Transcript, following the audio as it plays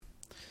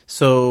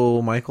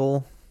So,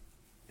 Michael,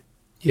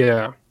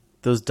 Yeah.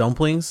 those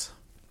dumplings,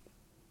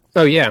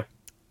 Oh, yeah.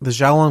 the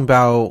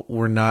xiaolongbao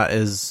were not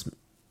as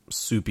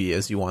soupy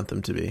as you want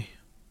them to be.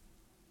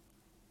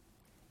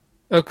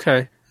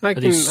 Okay. I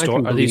can these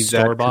believe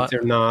that 'cause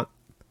store-bought?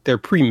 they're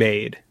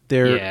pre-made.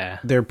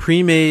 They're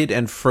pre-made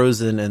and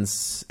frozen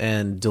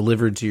and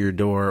delivered to your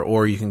door,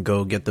 or you can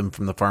go get them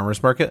from the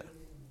farmer's market.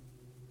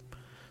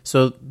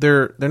 So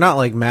they're not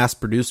like mass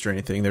produced or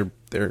anything.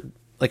 They're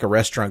like a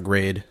restaurant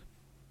grade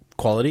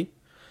quality.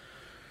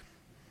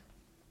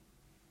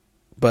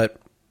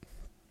 But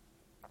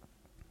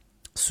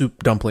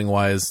soup dumpling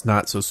wise,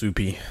 not so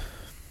soupy.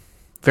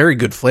 Very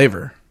good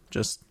flavor.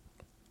 Just,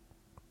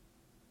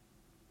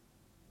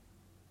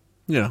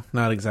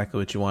 not exactly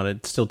what you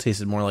wanted. Still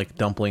tasted more like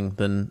dumpling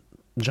than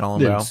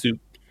xiaolongbao. Soup.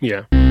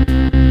 Yeah.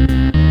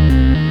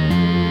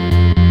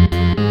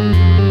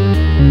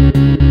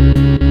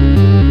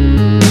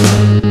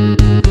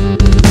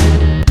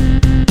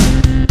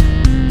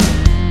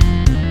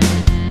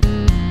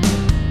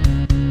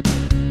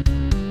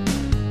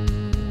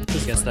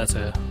 I guess that's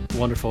a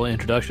wonderful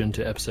introduction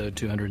to episode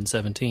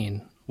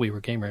 217, We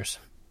Were Gamers.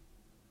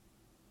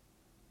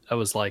 That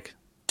was like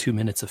 2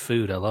 minutes of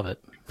food. I love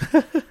it.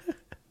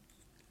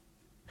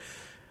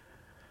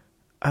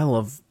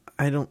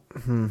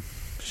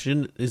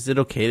 Is it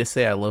okay to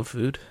say I love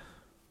food?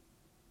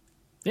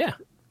 Yeah.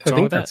 I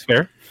think that's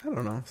fair. I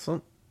don't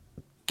know.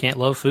 Can't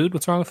love food?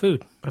 What's wrong with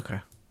food? Okay.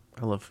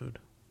 I love food.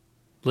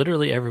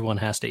 Literally everyone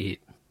has to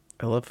eat.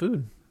 I love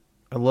food.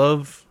 I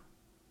love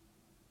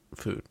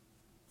food.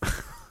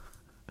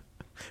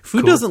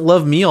 Food doesn't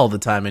love me all the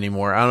time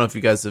anymore. I don't know if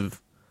you guys have...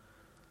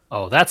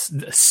 Oh, that's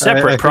a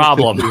separate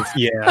problem.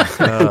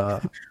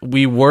 Yeah.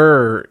 We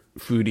were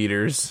food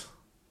eaters.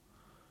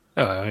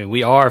 Oh, I mean,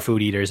 we are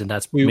food eaters, and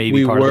that's we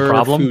maybe part of the were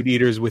problem. food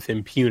eaters with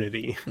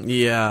impunity.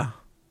 Yeah.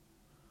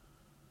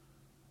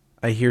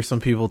 I hear some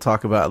people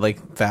talk about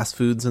like fast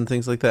foods and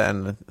things like that,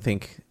 and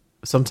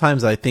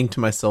sometimes I think to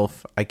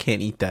myself, I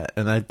can't eat that.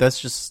 And that's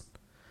just...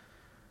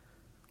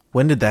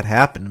 When did that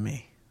happen to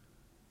me?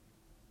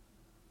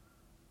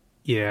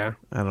 Yeah.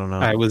 I don't know.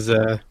 I was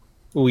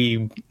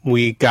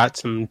we got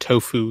some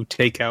tofu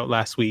takeout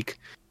last week,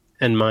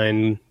 and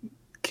mine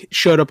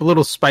showed up a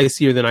little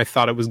spicier than I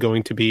thought it was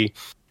going to be.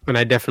 And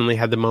I definitely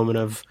had the moment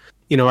of,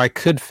 I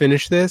could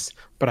finish this,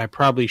 but I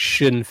probably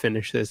shouldn't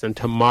finish this. And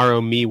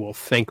tomorrow me will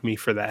thank me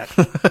for that.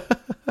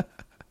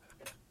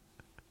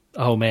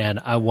 Oh man,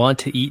 I want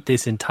to eat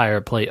this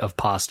entire plate of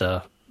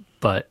pasta,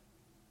 but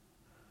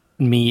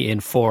me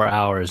in 4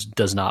 hours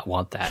does not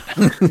want that.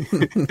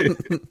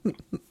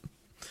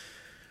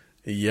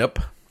 Yep.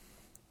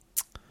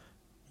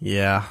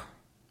 Yeah.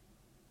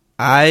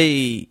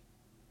 I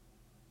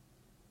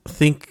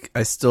think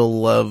I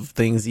still love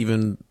things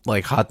even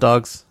like hot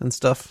dogs and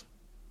stuff.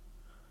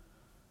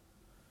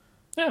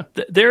 Yeah,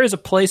 there is a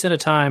place and a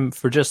time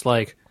for just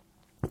like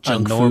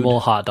Junk a normal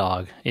food. hot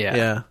dog. Yeah.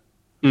 Yeah.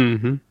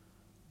 Mm-hmm.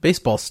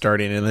 Baseball's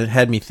starting, and it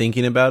had me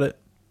thinking about it.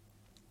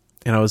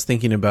 And I was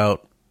thinking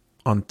about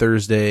on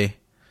Thursday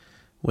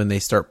when they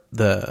start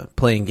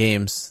playing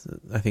games,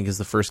 I think is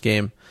the first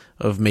game,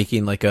 of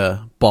making like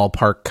a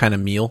ballpark kind of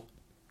meal.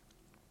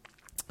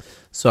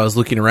 So I was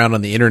looking around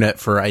on the internet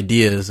for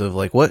ideas of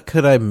like, what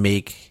could I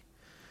make?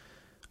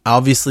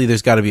 Obviously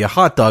there's got to be a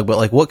hot dog, but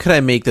like, what could I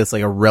make that's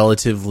like a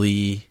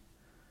relatively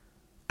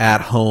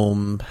at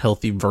home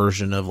healthy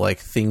version of like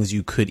things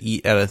you could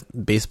eat at a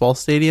baseball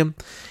stadium?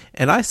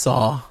 And I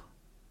saw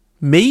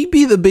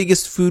maybe the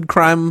biggest food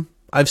crime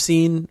I've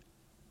seen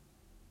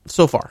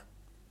so far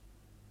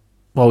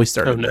while we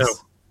started Oh, no.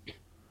 this.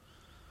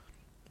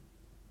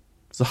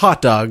 It's a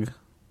hot dog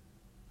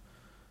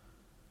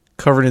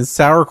covered in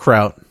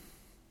sauerkraut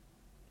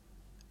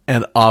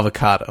and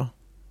avocado.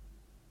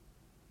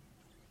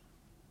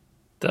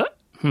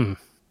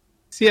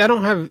 See, I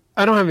don't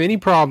have any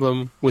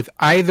problem with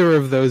either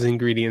of those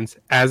ingredients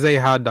as a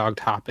hot dog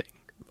topping.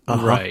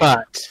 Right.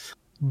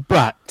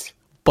 But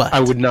I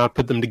would not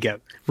put them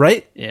together.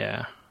 Right?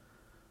 Yeah.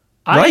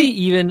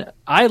 Right?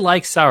 I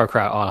like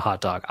sauerkraut on a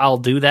hot dog. I'll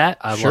do that.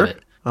 I Sure. love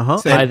it. Uh-huh.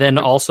 Same. I then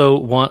also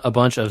want a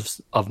bunch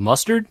of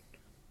mustard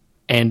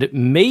and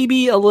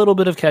maybe a little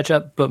bit of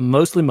ketchup, but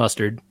mostly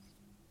mustard.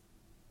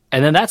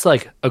 And then that's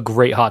like a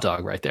great hot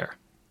dog right there.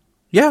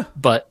 Yeah.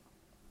 But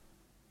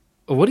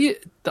the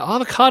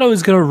avocado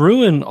is going to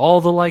ruin all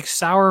the like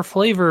sour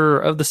flavor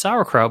of the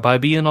sauerkraut by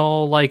being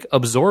all like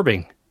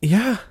absorbing.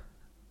 Yeah.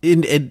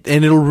 And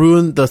it'll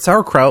ruin the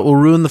sauerkraut, will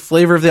ruin the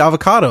flavor of the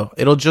avocado.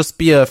 It'll just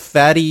be a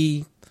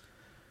fatty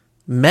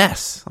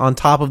mess on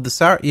top of the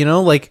sour,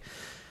 like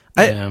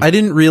Yeah. I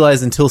didn't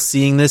realize until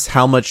seeing this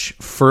how much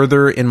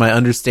further in my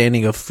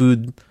understanding of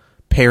food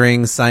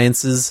pairing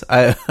sciences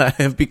I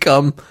have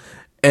become.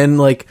 And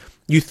like,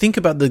 you think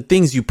about the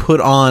things you put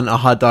on a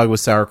hot dog with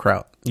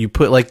sauerkraut. You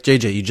put, like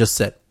JJ, you just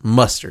said,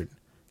 mustard,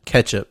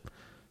 ketchup,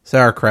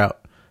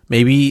 sauerkraut,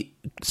 maybe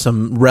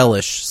some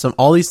relish,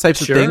 all these types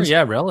of things.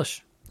 Yeah,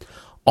 relish.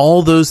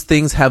 All those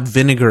things have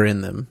vinegar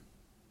in them.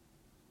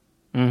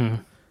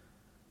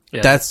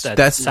 Yeah, That's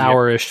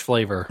sourish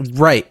flavor.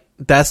 Right.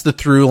 That's the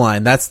through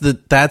line. That's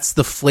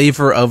the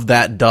flavor of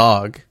that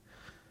dog.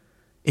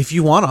 If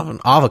you want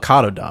an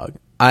avocado dog,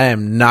 I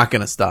am not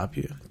going to stop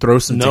you. Throw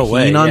some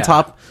tahini on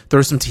top.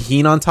 Throw some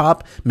tahini on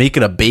top. Make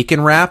it a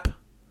bacon wrap.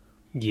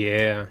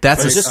 Yeah. I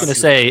was just going to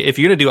say, if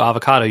you're going to do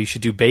avocado, you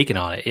should do bacon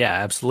on it. Yeah,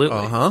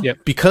 absolutely.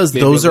 Yep. Because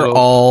maybe those are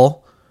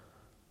all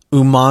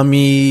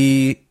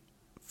umami,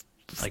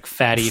 like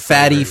fatty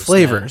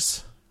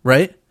flavors,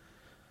 right?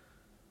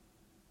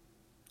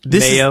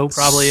 Mayo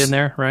probably in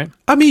there, right?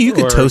 I mean, you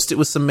could toast it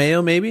with some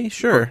mayo, maybe.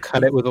 Sure. Or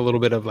cut it with a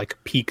little bit of like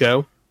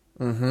pico.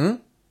 Mm-hmm.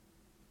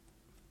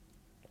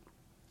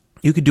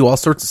 You could do all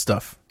sorts of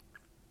stuff,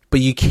 but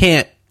you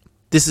can't.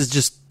 This is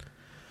just.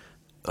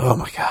 Oh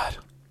my god!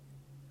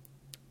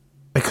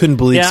 I couldn't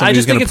believe. Yeah, I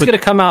just think it's going to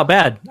come out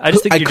bad. I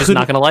just think you're just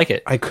not going to like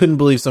it. I couldn't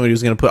believe somebody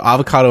was going to put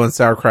avocado and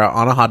sauerkraut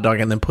on a hot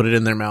dog and then put it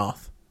in their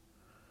mouth.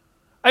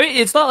 I mean,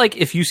 it's not like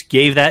if you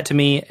gave that to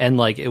me and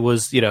like it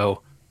was,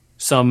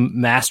 some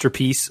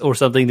masterpiece or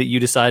something that you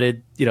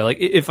decided, like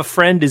if a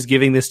friend is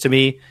giving this to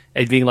me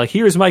and being like,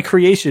 here's my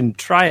creation,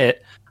 try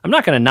it. I'm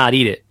not going to not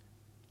eat it.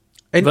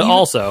 And but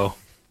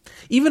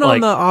even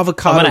on the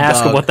avocado I'm going to ask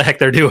dog, them what the heck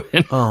they're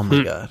doing. Oh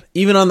my god.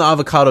 Even on the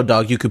avocado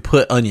dog, you could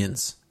put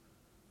onions.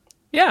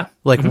 Yeah.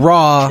 Like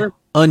raw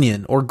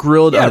onion or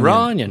grilled onion. Yeah,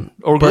 raw onion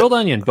or grilled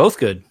onion. Both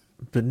good.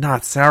 But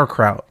not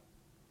sauerkraut.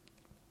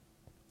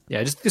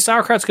 Yeah, just the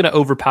sauerkraut's going to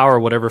overpower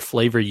whatever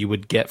flavor you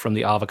would get from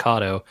the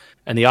avocado,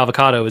 and the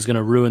avocado is going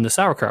to ruin the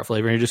sauerkraut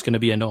flavor, and you're just going to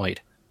be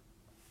annoyed.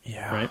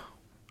 Yeah.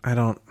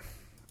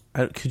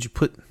 Right? Could you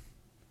put...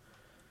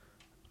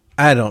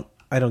 I don't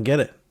get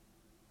it.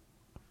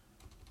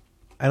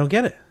 I don't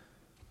get it.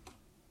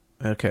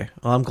 Okay.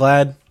 Well, I'm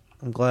glad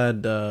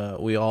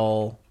we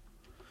all...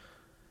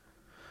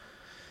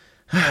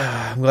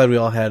 I'm glad we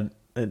all had,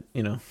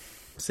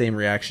 same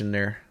reaction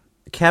there.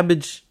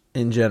 Cabbage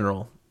in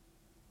general...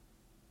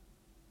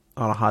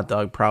 on a hot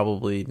dog,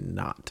 probably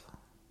not,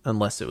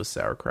 unless it was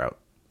sauerkraut.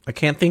 I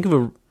can't think of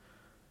a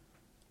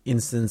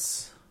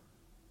instance,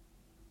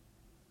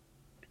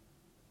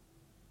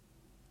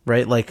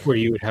 right? Like where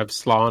you would have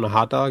slaw on a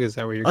hot dog. Is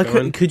that where you're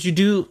going? Could you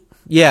do?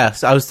 Yeah,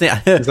 so I was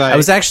I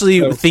was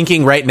actually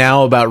thinking right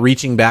now about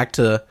reaching back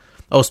to.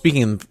 Oh,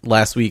 speaking of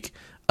last week,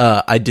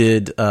 I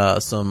did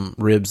some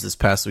ribs this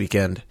past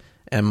weekend,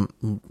 and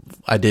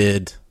I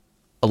did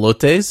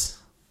elotes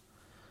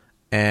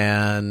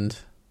and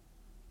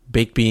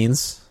baked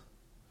beans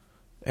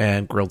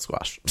and grilled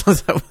squash.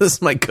 That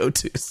was my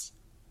go-tos.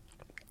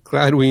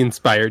 Glad we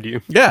inspired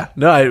you. Yeah,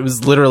 no, it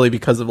was literally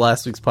because of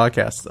last week's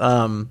podcast.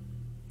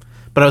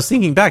 But I was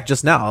thinking back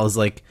just now. I was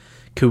like,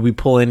 could we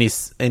pull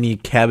any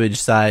cabbage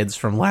sides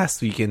from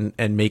last week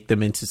and make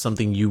them into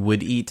something you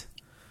would eat,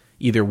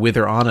 either with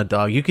or on a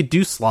dog? You could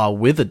do slaw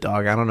with a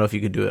dog. I don't know if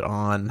you could do it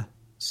on.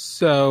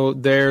 So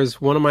there's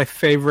one of my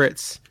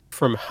favorites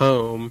from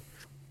home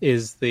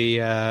is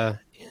the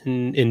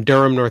in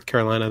Durham, North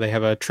Carolina. They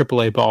have a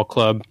AAA ball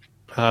club,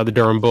 the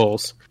Durham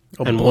Bulls,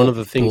 one of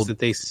the things that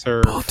they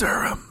serve. Bull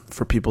Durham,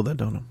 for people that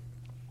don't know.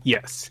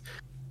 Yes,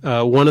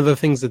 one of the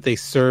things that they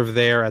serve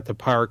there at the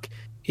park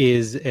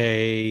is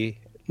a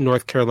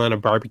North Carolina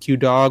barbecue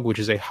dog, which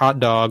is a hot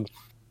dog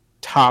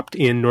topped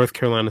in North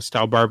Carolina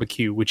style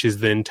barbecue, which is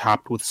then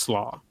topped with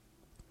slaw.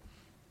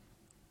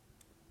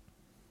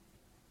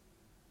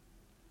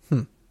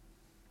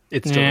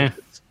 It's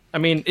delicious. I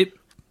mean,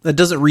 that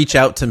doesn't reach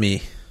out to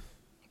me.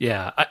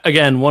 Yeah.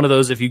 Again, one of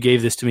those, if you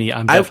gave this to me,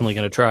 I'm definitely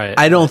going to try it.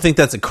 I don't think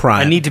that's a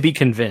crime. I need to be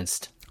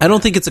convinced. I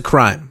don't think it's a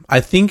crime. I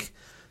think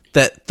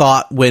that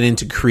thought went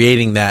into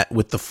creating that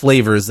with the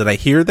flavors that I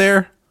hear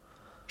there.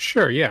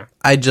 Sure, yeah.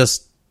 I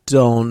just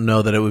don't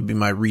know that it would be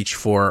my reach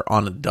for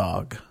on a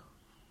dog.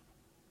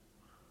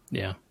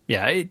 Yeah.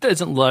 Yeah,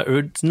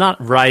 it's not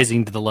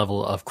rising to the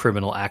level of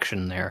criminal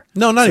action there.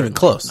 No, not even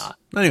close. Not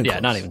even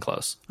close. Not even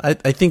close. I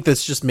think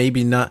that's just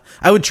maybe not.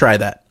 I would try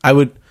that. I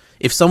would,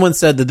 if someone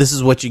said that this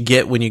is what you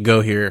get when you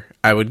go here,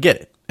 I would get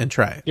it and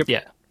try it. Yep.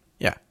 Yeah.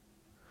 Yeah.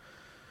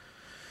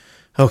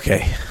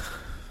 Okay.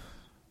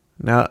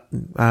 Now,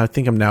 I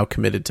think I'm now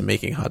committed to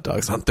making hot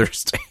dogs on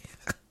Thursday.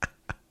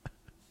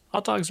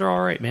 Hot dogs are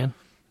all right, man.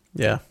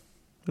 Yeah.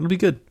 It'll be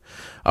good.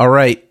 All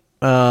right.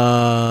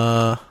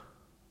 Yeah.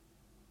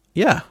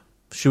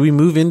 Should we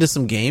move into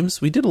some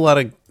games? We did a lot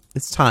of...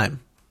 It's time.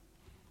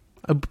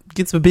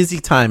 It's a busy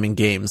time in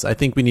games. I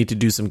think we need to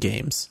do some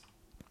games.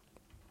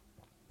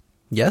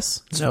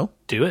 Yes? No?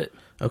 Do it.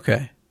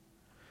 Okay.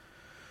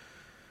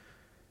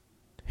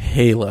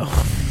 Halo.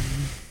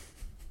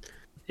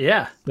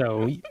 Yeah.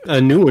 So, a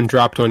new one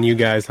dropped on you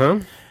guys, huh?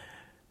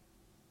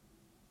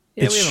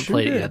 Yeah, we haven't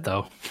played it yet,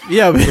 though.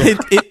 Yeah,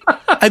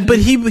 but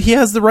he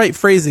has the right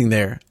phrasing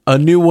there. A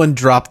new one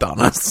dropped on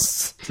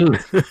us.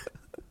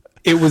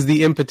 It was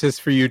the impetus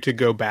for you to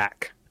go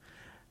back.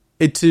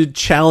 To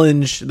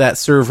challenge that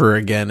server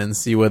again and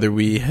see whether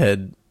we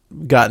had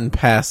gotten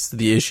past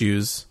the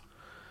issues.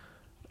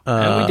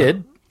 And we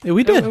did. Yeah,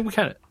 we did.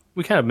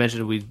 We kind of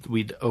mentioned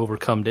we'd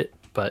overcome it,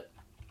 but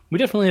we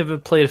definitely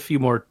have played a few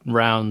more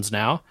rounds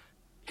now.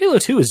 Halo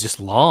 2 is just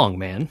long,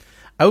 man.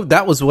 Oh,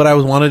 that was what I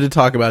wanted to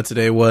talk about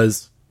today.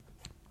 Was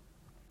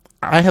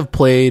I have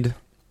played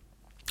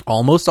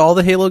almost all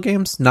the Halo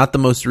games, not the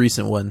most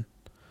recent one,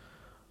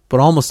 but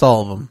almost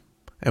all of them.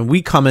 And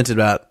we commented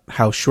about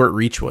how short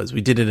Reach was.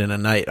 We did it in a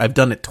night. I've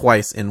done it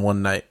twice in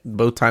one night.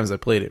 Both times I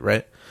played it,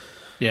 right?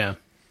 Yeah.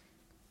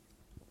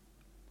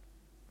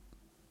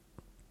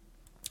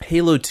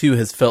 Halo 2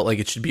 has felt like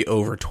it should be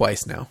over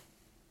twice now.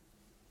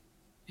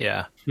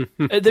 Yeah.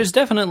 There's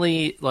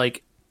definitely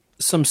like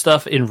some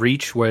stuff in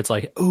Reach where it's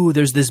like, ooh,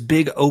 there's this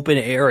big open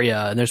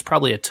area and there's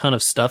probably a ton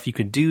of stuff you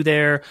can do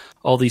there,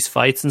 all these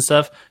fights and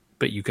stuff.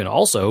 But you can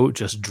also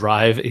just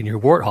drive in your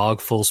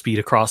Warthog full speed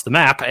across the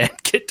map and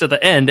get to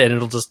the end and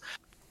it'll just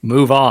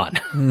move on,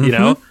 you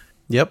know?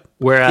 Yep.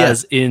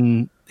 Whereas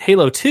in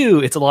Halo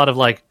 2, it's a lot of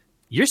like,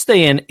 you're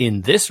staying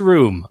in this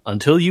room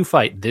until you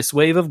fight this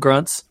wave of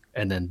grunts,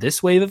 and then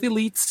this wave of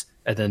elites,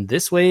 and then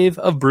this wave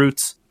of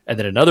brutes, and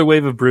then another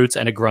wave of brutes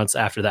and a grunts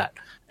after that.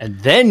 And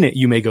then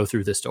you may go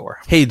through this door.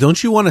 Hey,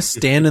 don't you want to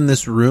stand in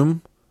this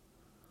room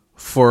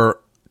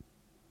for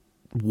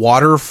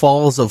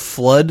waterfalls of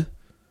flood?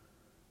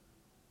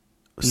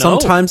 No.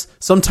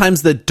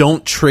 Sometimes that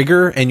don't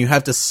trigger and you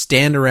have to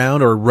stand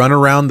around or run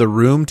around the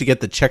room to get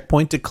the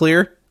checkpoint to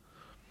clear.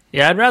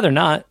 Yeah, I'd rather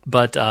not,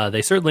 but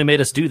they certainly made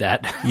us do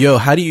that. Yo,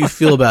 how do you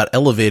feel about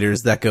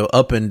elevators that go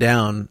up and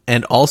down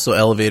and also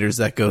elevators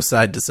that go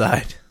side to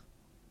side?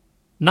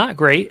 Not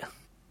great.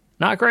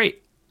 Not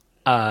great.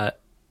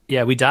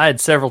 Yeah, we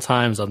died several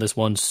times on this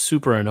one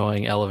super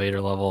annoying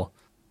elevator level.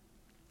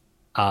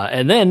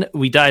 And then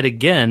we died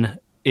again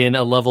in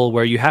a level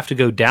where you have to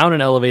go down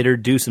an elevator,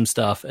 do some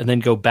stuff, and then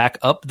go back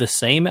up the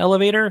same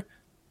elevator.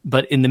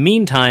 But in the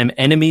meantime,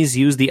 enemies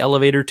use the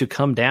elevator to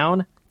come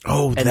down.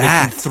 Oh, and they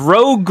can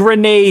throw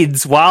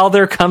grenades while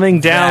they're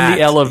coming down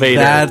the elevator.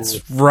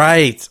 That's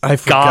right. I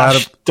forgot.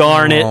 Gosh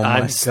darn it. Oh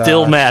I'm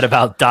still mad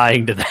about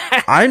dying to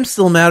that. I'm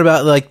still mad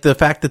about like the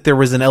fact that there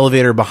was an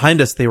elevator behind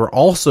us they were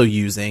also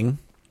using.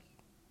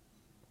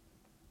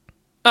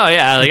 Oh,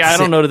 yeah. Like, I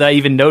don't know that I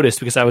even noticed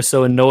because I was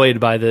so annoyed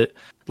by the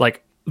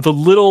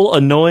little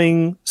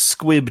annoying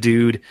squib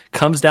dude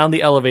comes down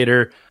the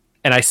elevator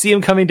and I see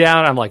him coming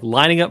down. I'm like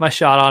lining up my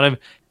shot on him.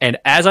 And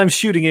as I'm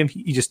shooting him,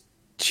 he just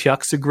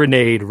chucks a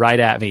grenade right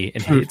at me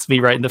and hits me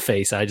right in the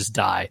face. I just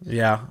die.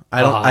 Yeah.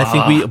 I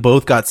think we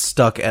both got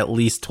stuck at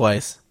least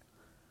twice.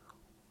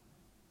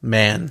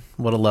 Man,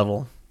 what a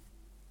level.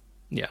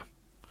 Yeah.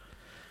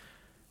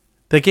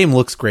 That game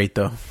looks great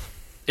though.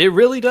 It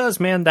really does,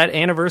 man. That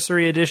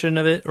anniversary edition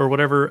of it or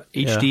whatever,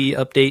 HD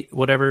update,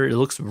 whatever, it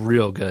looks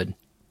real good.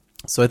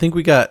 So I think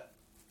we got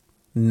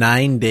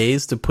 9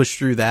 days to push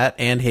through that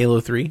and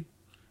Halo 3.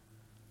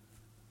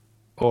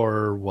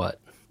 Or what?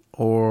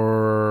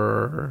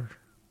 Or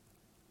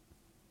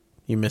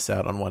you miss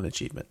out on one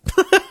achievement.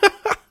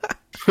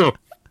 I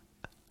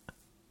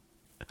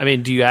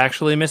mean, do you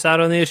actually miss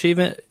out on the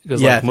achievement?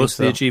 Because Yeah, I most think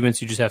of the so.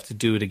 achievements, you just have to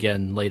do it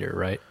again later,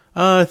 right?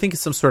 I think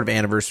it's some sort of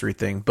anniversary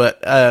thing.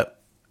 But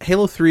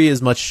Halo 3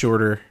 is much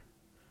shorter.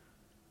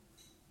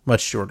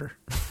 Much shorter.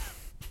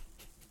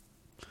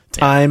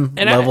 Time,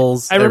 And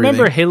levels, I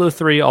remember everything. Halo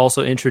 3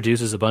 also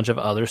introduces a bunch of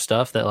other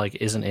stuff that like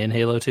isn't in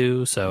Halo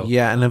 2, so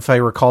Yeah, and if I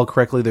recall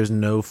correctly, there's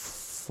no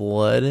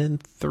flood in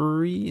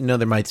 3. No,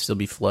 there might still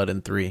be flood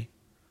in 3.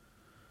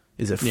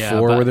 Is it Yeah,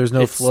 4 but where there's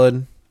no it's-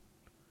 flood?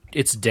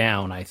 it's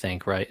down, I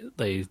think, right?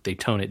 They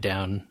tone it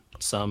down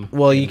some.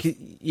 Well, you could,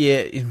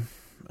 yeah.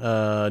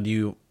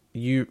 Do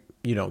you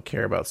don't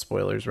care about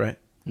spoilers, right?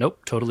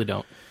 Nope, totally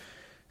don't.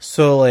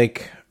 So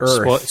like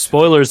Earth,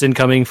 Spoilers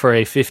incoming for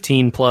a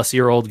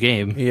 15-plus-year-old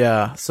game.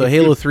 yeah. So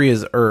Halo 3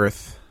 is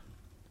Earth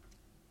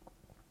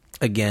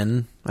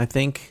again, I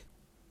think,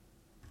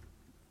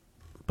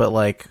 but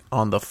like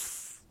on the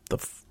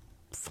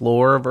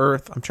floor of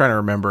Earth. I'm trying to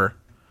remember.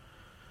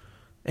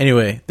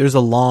 Anyway, there's a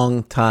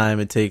long time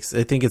it takes.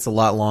 I think it's a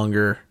lot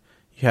longer.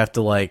 You have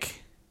to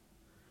like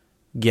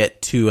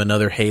get to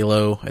another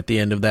Halo at the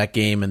end of that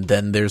game, and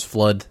then there's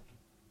flood.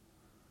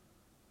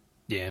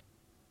 Yeah.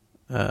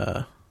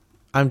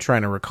 I'm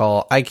trying to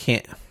recall. I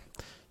can't.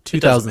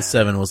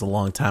 2007 was a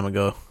long time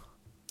ago.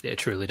 It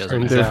truly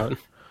doesn't Turns matter.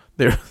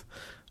 out.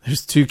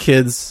 There's 2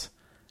 kids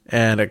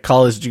and a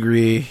college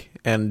degree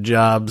and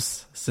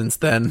jobs since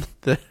then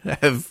that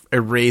have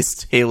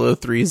erased Halo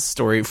 3's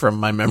story from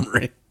my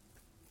memory.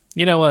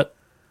 You know what?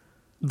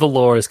 The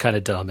lore is kind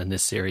of dumb in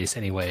this series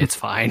anyway. It's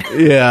fine.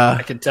 Yeah.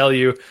 I can tell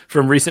you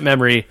from recent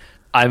memory,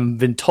 I've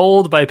been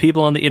told by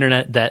people on the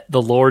internet that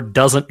the lore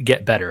doesn't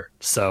get better.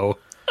 So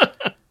here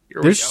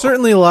we There's go.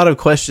 certainly a lot of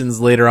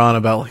questions later on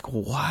about like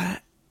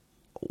why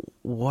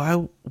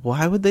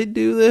would they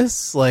do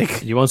this?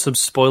 Like You want some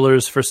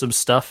spoilers for some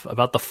stuff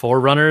about the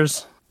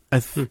Forerunners? I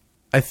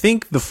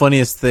think the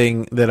funniest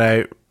thing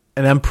that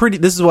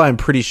this is why I'm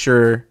pretty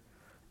sure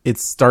it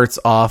starts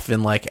off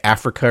in like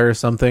Africa or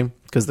something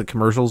because the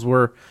commercials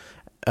were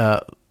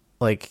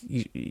like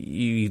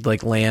you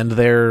like land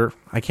there.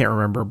 I can't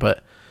remember,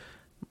 but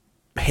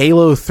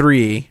Halo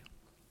 3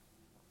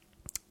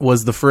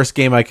 was the first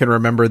game I can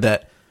remember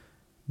that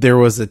there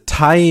was a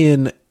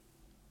tie-in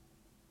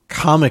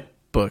comic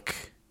book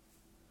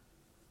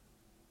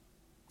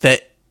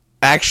that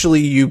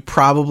actually, you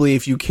probably,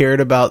 if you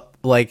cared about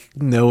like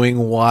knowing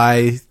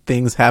why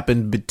things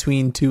happened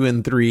between 2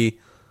 and 3,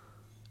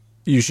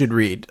 you should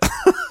read.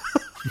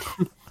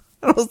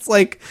 I was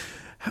like,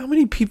 how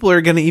many people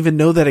are going to even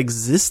know that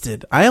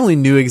existed? I only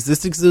knew it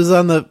existed because it was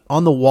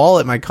on the wall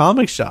at my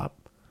comic shop.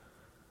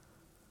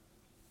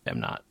 I'm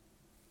not.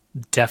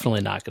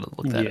 Definitely not going to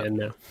look that up.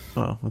 No.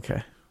 Oh,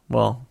 okay.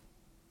 Well,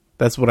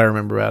 that's what I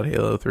remember about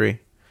Halo 3.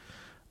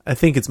 I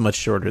think it's much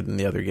shorter than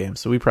the other games,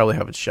 so we probably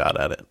have a shot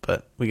at it,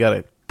 but we got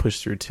to push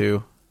through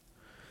 2.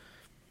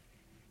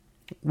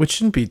 Which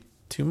shouldn't be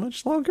too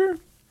much longer.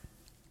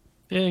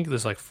 Yeah, I think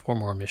there's like 4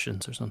 more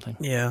missions or something.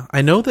 Yeah,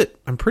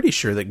 I'm pretty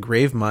sure that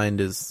Gravemind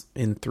is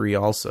in 3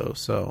 also,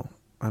 so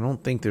I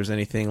don't think there's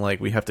anything like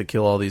we have to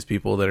kill all these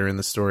people that are in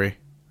the story.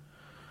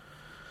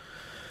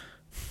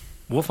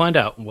 We'll find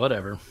out.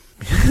 Whatever.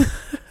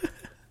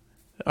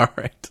 All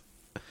right.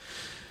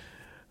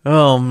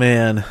 Oh,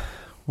 man.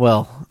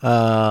 Well,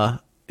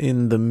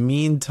 in the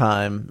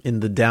meantime,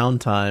 in the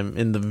downtime,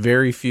 in the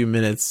very few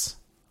minutes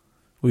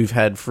we've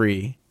had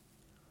free,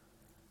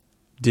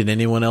 did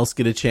anyone else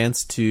get a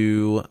chance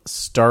to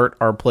start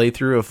our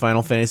playthrough of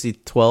Final Fantasy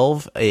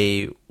XII,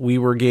 a We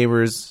Were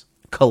Gamers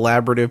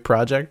collaborative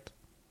project?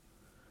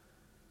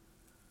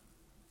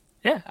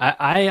 Yeah,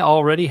 I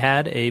already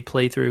had a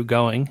playthrough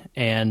going,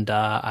 and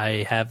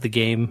I have the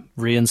game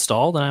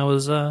reinstalled,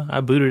 and I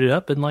booted it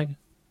up and like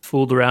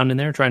fooled around in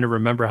there trying to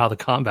remember how the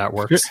combat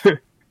works.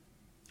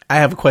 I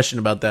have a question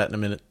about that in a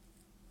minute.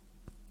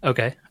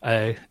 Okay,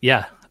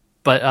 yeah,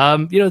 but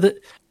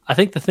I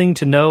think the thing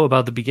to know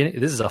about the beginning,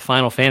 this is a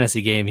Final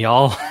Fantasy game,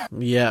 y'all.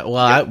 Yeah,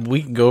 well,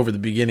 we can go over the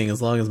beginning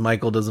as long as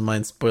Michael doesn't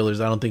mind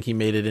spoilers. I don't think he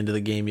made it into the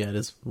game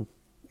yet.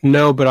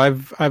 No, but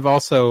I've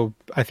also,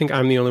 I think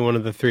I'm the only one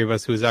of the 3 of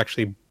us who has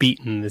actually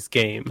beaten this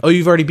game. Oh,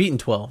 you've already beaten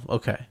 12.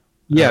 Okay.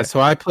 Yeah, right.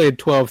 So I played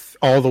 12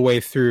 all the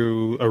way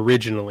through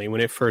originally when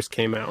it first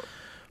came out.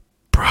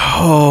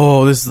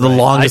 Bro, this is the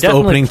longest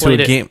opening to a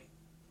game.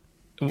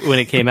 When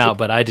it came out,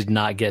 but I did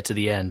not get to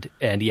the end.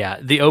 And yeah,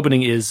 the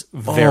opening is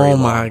very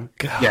long. My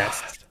God.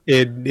 Yes,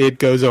 it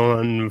goes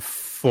on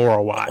for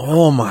a while.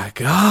 Oh my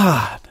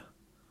God.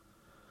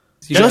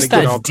 Just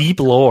that deep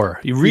lore.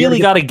 You really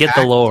got to get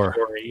the lore.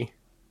 Story.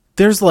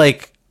 There's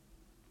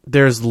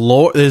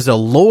lore. There's a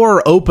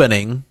lore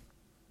opening,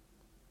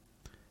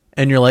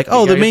 and you're like,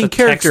 oh, the main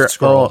character.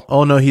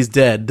 Oh no, he's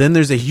dead. Then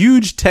there's a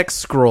huge text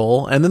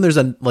scroll, and then there's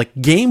a like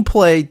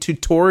gameplay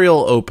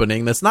tutorial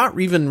opening that's not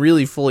even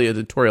really fully a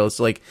tutorial. It's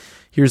like,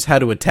 here's how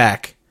to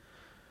attack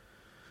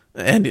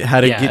and how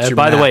to get your.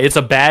 By the way, it's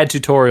a bad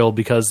tutorial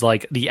because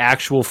like the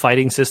actual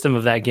fighting system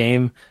of that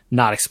game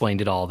not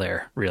explained at all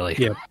there.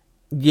 Really.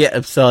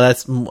 Yeah. So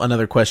that's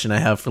another question I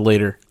have for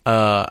later.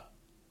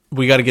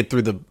 We got to get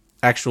through the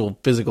actual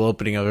physical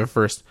opening of it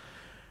first.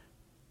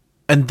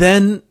 And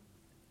then,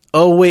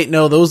 oh wait,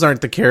 no, those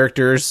aren't the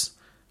characters.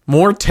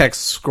 More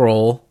text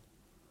scroll.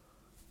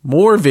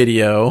 More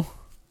video.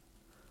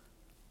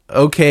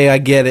 Okay, I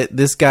get it.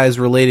 This guy's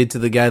related to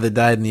the guy that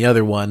died in the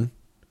other one.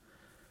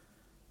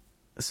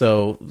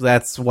 So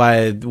that's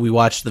why we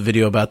watched the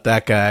video about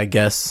that guy, I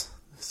guess.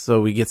 So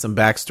we get some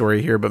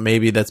backstory here, but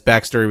maybe that's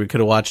backstory we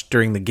could have watched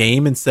during the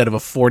game instead of a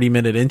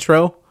 40-minute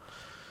intro.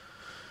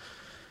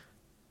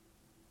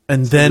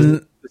 And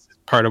then this is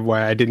part of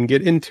why I didn't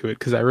get into it,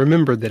 because I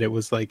remembered that it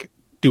was like,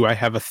 do I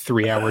have a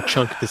 3-hour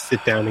chunk to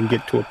sit down and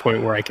get to a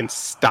point where I can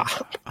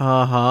stop?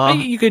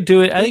 You could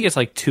do it. I think it's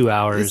like 2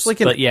 hours.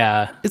 But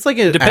yeah, it's like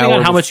depending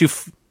on how much you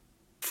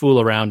fool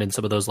around in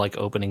some of those like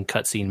opening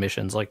cutscene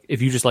missions. Like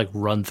if you just like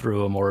run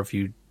through them, or if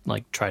you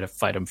like try to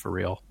fight them for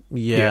real.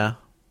 Yeah.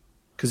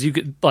 Because you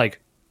could like.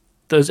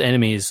 Those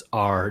enemies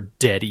are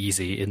dead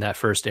easy in that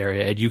first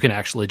area, and you can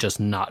actually just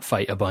not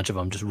fight a bunch of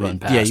them, just run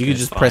past. Yeah, you can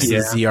just press the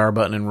ZR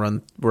button and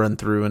run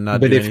through and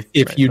not do anything. But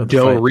if you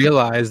don't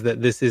realize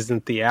that this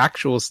isn't the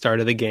actual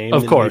start of the game...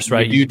 Of course,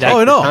 right?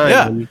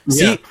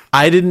 See,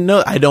 I didn't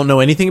know. I don't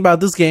know anything about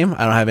this game.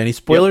 I don't have any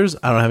spoilers.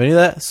 Yep. I don't have any of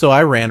that. So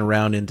I ran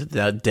around into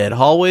dead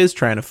hallways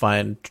trying to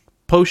find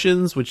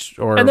potions,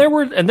 and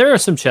there are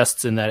some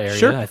chests in that area.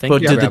 Sure, I think.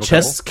 But did the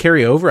chests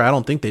carry over? I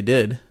don't think they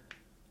did.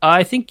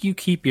 I think you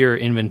keep your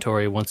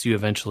inventory once you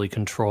eventually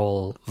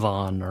control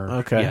Vaughn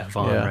right?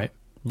 Vaughn.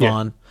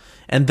 Yeah.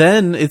 And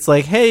then it's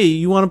like, hey,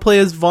 you want to play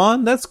as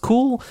Vaughn? That's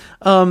cool.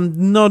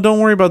 No, don't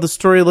worry about the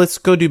story. Let's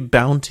go do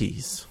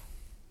bounties.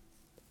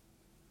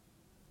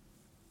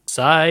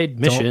 Side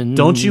missions.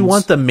 Don't you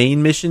want the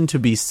main mission to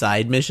be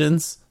side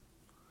missions?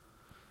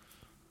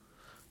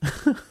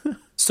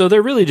 So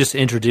they're really just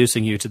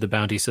introducing you to the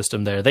bounty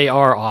system there. They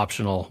are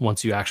optional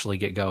once you actually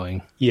get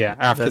going. Yeah,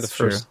 after the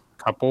first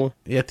couple.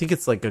 Yeah, I think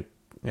it's like I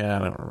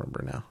don't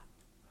remember now.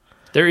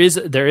 There is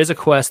a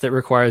quest that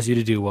requires you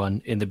to do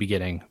one in the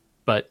beginning,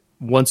 but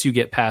once you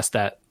get past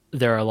that,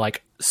 there are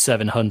like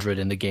 700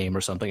 in the game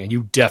or something, and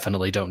you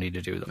definitely don't need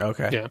to do them.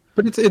 Okay. Yeah,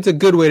 but it's a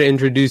good way to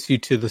introduce you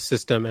to the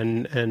system,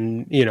 and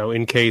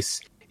in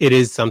case it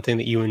is something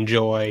that you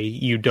enjoy,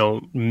 you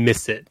don't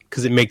miss it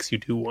because it makes you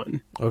do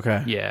one.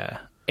 Okay. Yeah,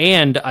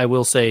 and I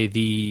will say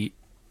the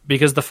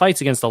because the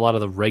fights against a lot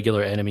of the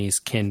regular enemies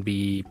can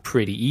be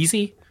pretty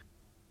easy.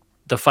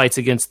 The fights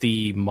against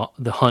the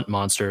hunt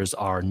monsters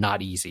are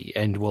not easy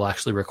and will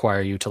actually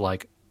require you to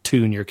like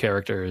tune your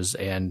characters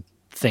and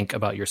think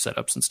about your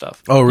setups and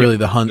stuff. Oh, really?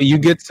 The hunt? You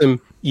get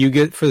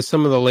for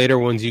some of the later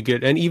ones,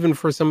 and even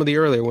for some of the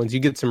earlier ones, you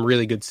get some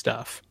really good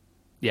stuff.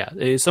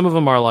 Yeah, some of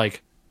them are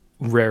like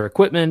rare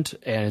equipment,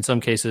 and in some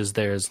cases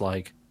there's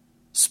like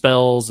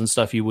spells and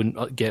stuff you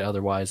wouldn't get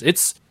otherwise.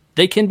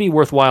 They can be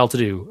worthwhile to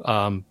do,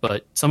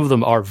 but some of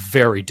them are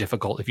very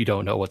difficult if you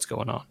don't know what's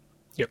going on.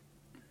 Yep.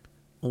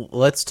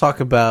 Let's talk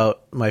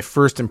about my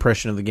first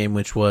impression of the game,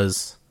 which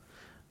was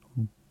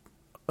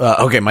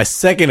my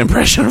second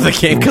impression of the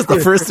game, because the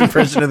first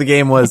impression of the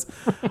game was,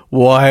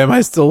 why am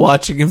I still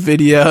watching a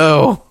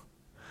video?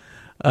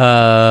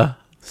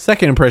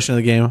 Second impression of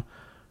the game,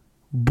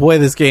 boy,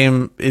 this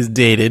game is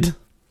dated.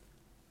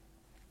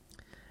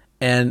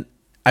 And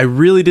I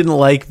really didn't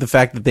like the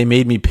fact that they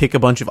made me pick a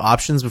bunch of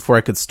options before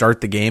I could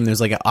start the game.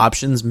 There's like an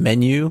options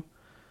menu.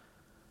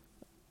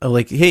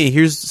 Like,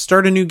 hey,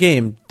 start a new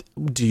game.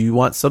 Do you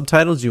want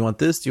subtitles? Do you want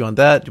this? Do you want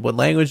that? What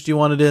language do you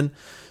want it in?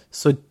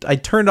 So I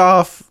turned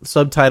off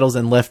subtitles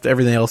and left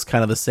everything else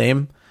kind of the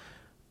same.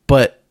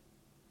 But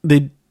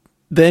then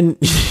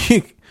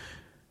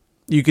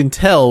you can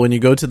tell when you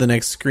go to the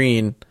next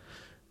screen,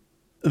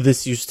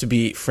 this used to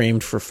be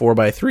framed for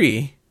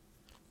 4:3,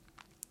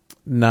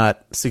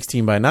 not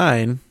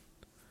 16:9.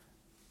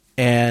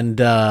 And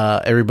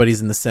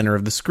everybody's in the center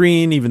of the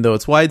screen, even though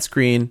it's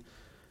widescreen.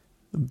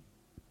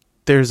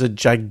 There's a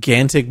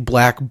gigantic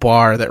black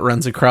bar that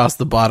runs across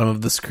the bottom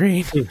of the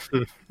screen.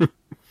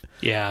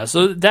 Yeah,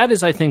 so that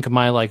is, I think,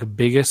 my like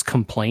biggest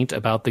complaint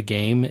about the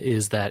game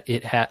is that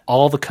it had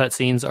all the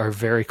cutscenes are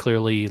very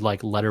clearly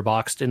like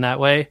letterboxed in that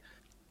way,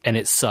 and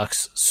it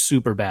sucks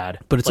super bad.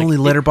 But it's like, only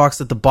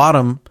letterboxed at the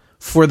bottom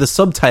for the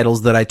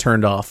subtitles that I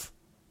turned off.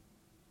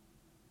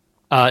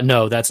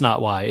 No, that's not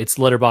why. It's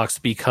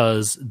letterboxed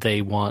because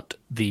they want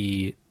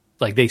they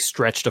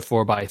stretched a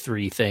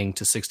 4:3 thing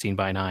to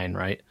 16:9,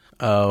 right?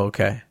 Oh,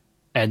 okay.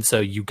 And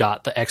so you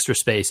got the extra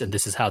space, and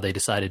this is how they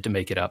decided to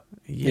make it up.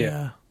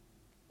 Yeah.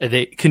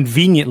 They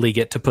conveniently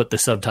get to put the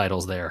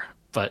subtitles there,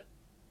 but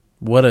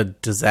what a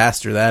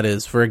disaster that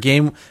is for a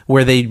game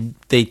where they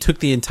took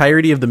the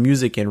entirety of the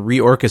music and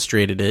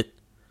reorchestrated it,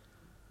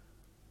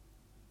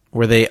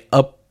 where they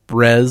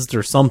up-resed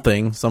or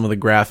something, some of the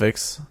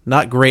graphics.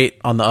 Not great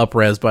on the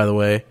up-res, by the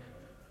way.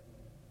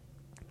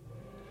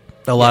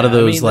 A lot of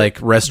those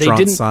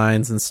restaurant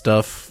signs and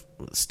stuff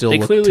still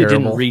look terrible. They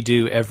clearly didn't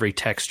redo every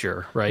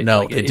texture, right?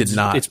 No, it did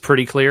not. It's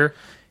pretty clear.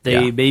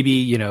 They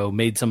maybe,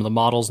 made some of the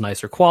models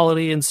nicer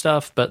quality and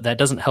stuff, but that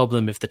doesn't help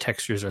them if the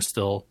textures are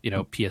still,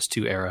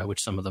 PS2 era,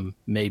 which some of them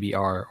maybe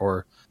are,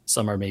 or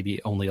some are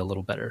maybe only a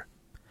little better.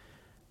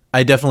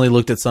 I definitely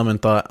looked at some and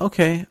thought,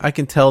 okay, I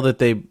can tell that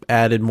they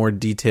added more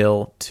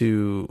detail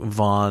to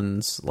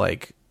Vaughn's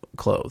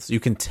clothes. You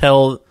can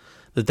tell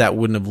that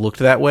wouldn't have looked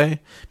that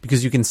way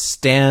because you can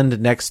stand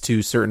next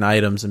to certain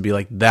items and be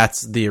like,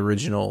 that's the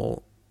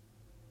original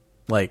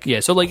quality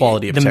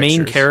of the textures.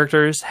 Main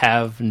characters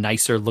have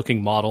nicer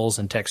looking models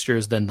and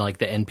textures than the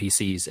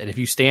NPCs. And if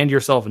you stand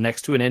yourself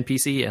next to an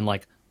NPC and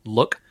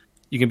look,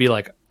 you can be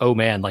like, oh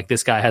man,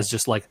 this guy has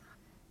just less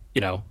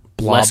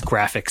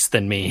graphics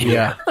than me.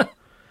 Yeah.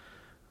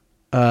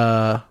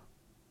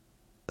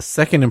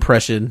 Second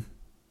impression.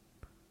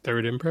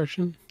 Third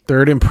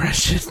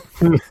impression.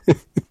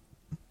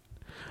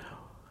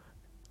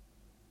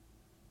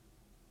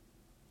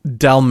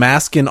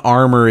 Dalmascan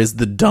armor is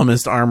the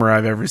dumbest armor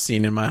I've ever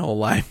seen in my whole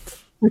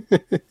life. You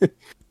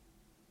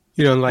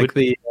don't like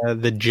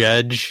the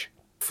judge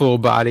full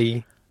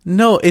body?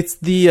 No, it's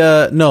the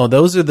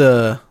those are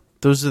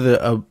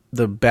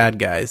the bad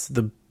guys.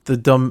 The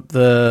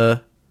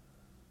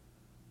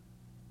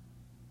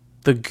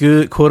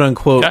good quote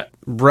unquote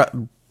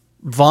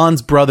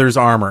Vaughn's brother's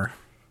armor.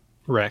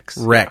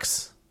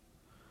 Rex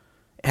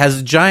has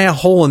a giant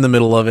hole in the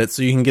middle of it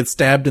so you can get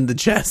stabbed in the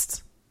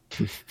chest.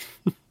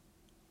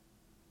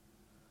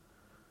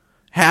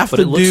 Half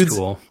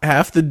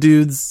the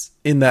dudes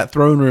in that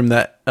throne room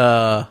that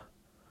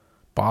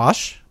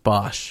Bosch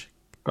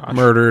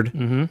murdered.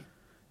 Mm-hmm.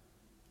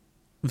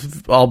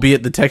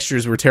 Albeit the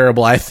textures were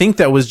terrible. I think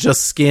that was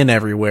just skin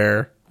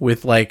everywhere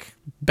with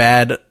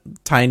bad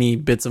tiny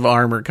bits of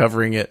armor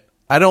covering it.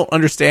 I don't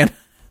understand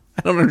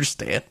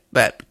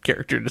that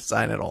character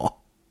design at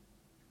all.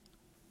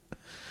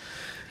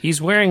 He's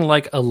wearing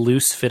a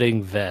loose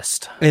fitting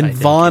vest. And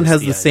Vaughn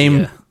has the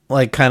same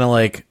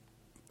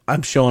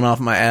I'm showing off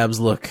my abs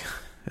look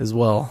as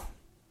well.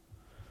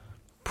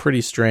 Pretty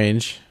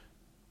strange.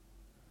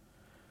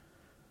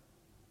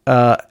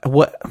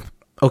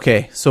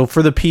 Okay, so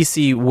for the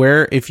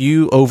PC, if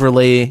you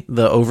overlay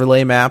the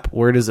overlay map,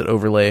 where does it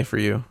overlay for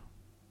you?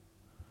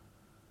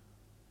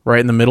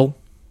 Right in the middle?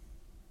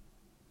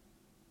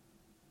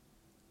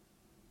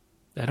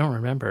 I don't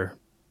remember.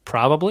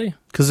 Probably.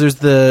 Because there's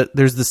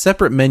the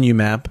separate menu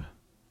map.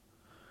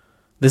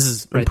 This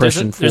is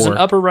impression 4. There's an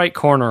upper right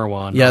corner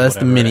one. Yeah, that's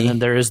the mini.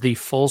 And there is the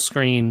full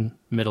screen,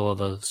 middle of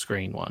the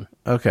screen one.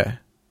 Okay.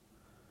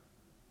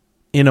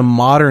 in a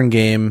modern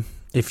game,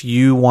 if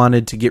you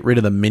wanted to get rid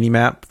of the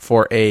minimap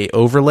for a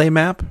overlay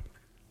map,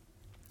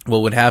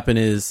 what would happen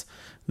is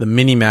the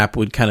minimap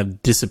would kind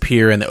of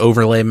disappear and the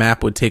overlay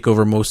map would take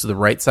over most of the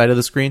right side of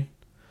the screen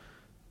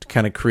to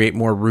kind of create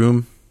more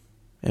room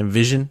and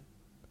vision.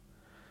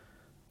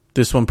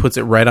 This one puts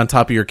it right on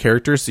top of your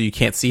character so you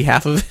can't see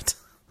half of it.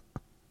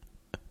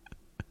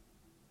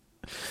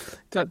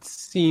 That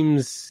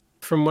seems,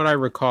 from what I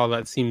recall,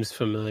 that seems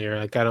familiar.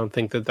 Like, I don't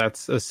think that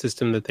that's a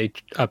system that they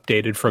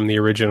updated from the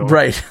original.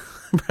 Right.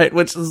 Right.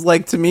 Which is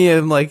like, to me,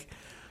 I'm like,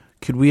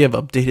 could we have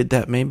updated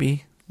that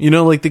maybe? You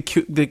know, like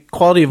the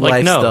quality of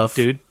life stuff.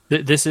 Dude,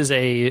 this is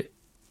a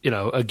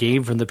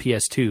game from the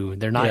PS2.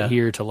 They're not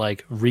here to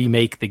like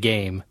remake the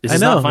game. This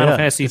is not Final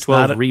Fantasy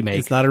XII remake.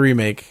 It's not a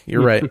remake.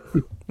 You're right.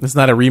 It's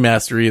not a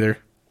remaster either.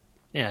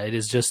 Yeah, it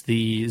is just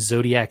the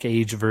Zodiac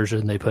Age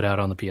version they put out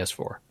on the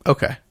PS4.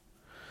 Okay.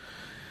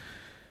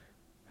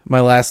 My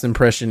last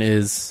impression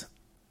is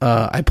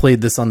I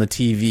played this on the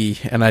TV,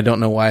 and I don't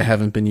know why I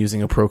haven't been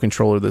using a Pro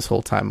Controller this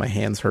whole time. My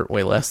hands hurt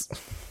way less.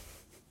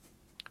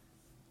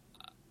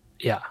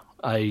 Yeah,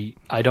 I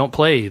don't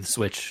play the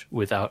Switch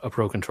without a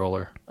Pro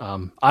Controller.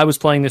 I was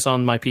playing this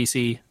on my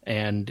PC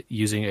and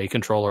using a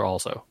controller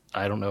also.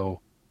 I don't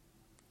know.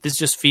 This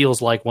just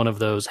feels like one of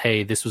those,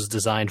 hey, this was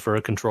designed for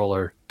a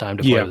controller, time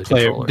to play with a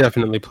controller.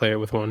 Definitely play it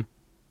with one.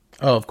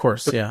 Oh, of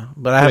course, yeah.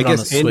 But I have it on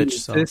the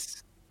Switch. Andy,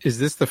 is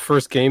this the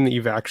first game that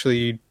you've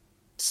actually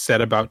set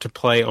about to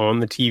play on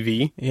the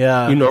TV?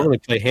 Yeah. You normally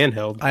play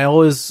handheld. I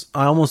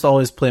almost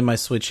always play my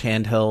Switch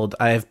handheld.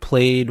 I have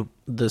played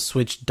the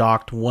Switch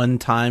docked one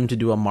time to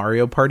do a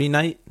Mario Party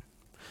night,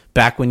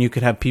 back when you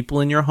could have people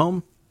in your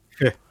home.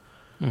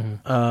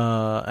 Mm-hmm.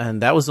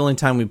 And that was the only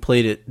time we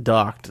played it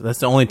docked. That's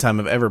the only time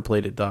I've ever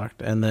played it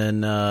docked. And then,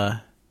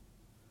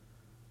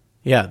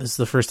 this is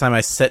the first time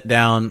I sat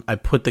down, I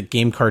put the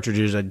game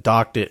cartridges, I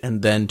docked it,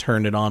 and then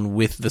turned it on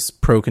with this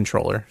Pro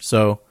Controller.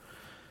 So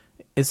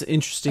it's an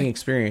interesting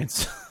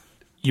experience.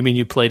 You mean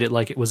you played it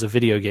like it was a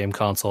video game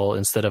console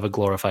instead of a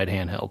glorified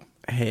handheld?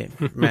 Hey,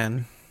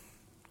 man,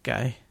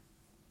 guy.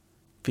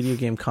 Video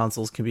game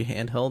consoles can be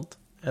handheld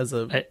as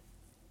a...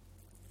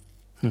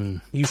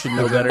 You should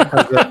know better.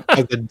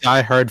 As a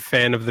diehard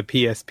fan of the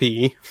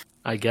PSP.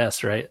 I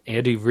guess, right?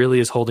 Andy really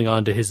is holding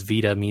on to his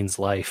Vita means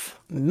life.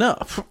 No.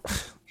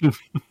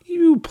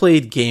 You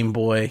played Game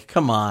Boy.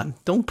 Come on.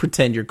 Don't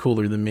pretend you're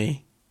cooler than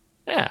me.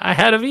 Yeah, I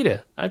had a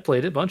Vita. I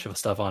played a bunch of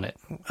stuff on it.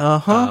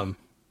 Uh-huh.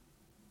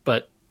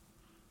 But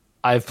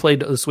I've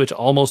played the Switch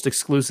almost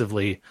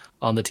exclusively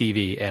on the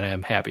TV, and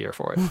I'm happier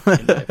for it,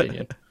 in my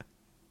opinion.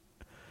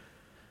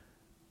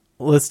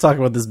 Let's talk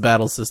about this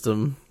battle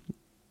system.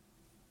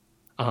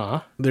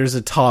 Uh-huh. There's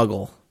a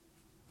toggle.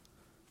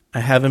 I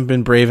haven't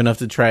been brave enough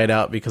to try it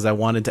out because I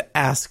wanted to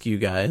ask you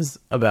guys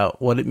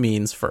about what it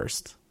means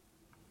first.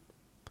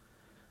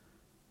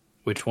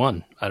 Which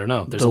one? I don't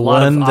know. There's the a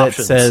lot of one that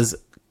options. says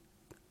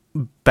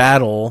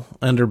battle,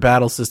 under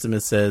battle system,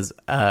 it says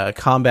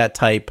combat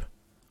type,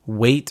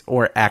 wait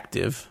or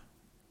active.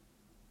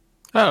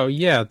 Oh,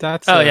 yeah.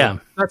 That's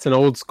an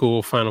old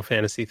school Final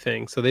Fantasy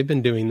thing. So they've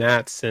been doing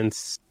that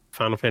since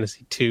Final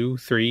Fantasy 2,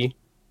 3.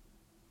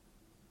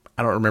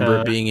 I don't remember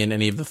it being in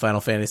any of the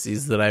Final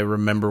Fantasies that I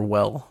remember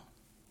well.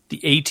 The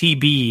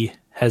ATB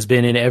has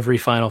been in every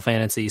Final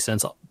Fantasy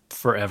since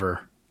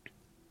forever.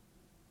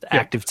 The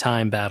active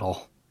time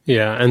battle.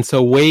 Yeah, and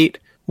so wait,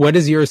 what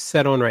is yours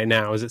set on right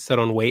now? Is it set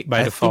on wait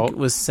by default? I think it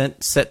was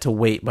set to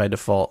wait by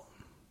default.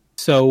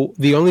 So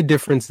the only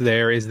difference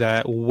there is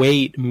that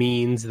wait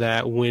means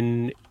that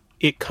when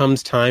it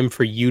comes time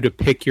for you to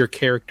pick your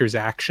character's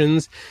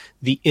actions,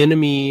 the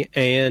enemy,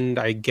 and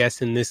I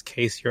guess in this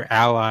case your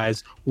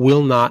allies,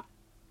 will not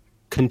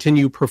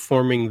continue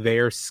performing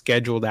their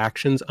scheduled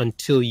actions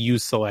until you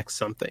select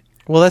something.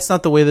 Well, that's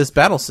not the way this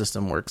battle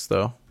system works,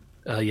 though.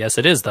 Yes,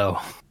 it is, though.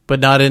 But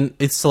not in.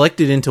 It's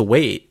selected into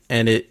wait,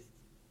 and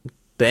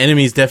the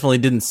enemies definitely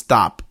didn't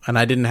stop, and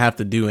I didn't have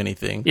to do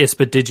anything. Yes,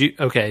 but did you?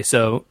 Okay,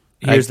 so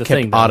here's the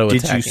thing. Auto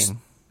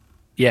attacking.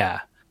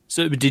 Yeah.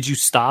 So did you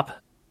stop?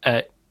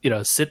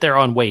 Sit there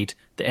on wait.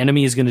 The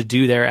enemy is going to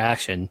do their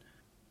action,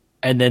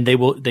 and then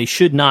they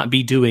should not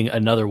be doing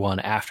another one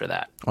after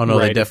that. Oh no,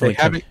 they definitely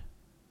can.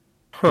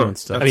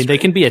 I mean, they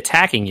can be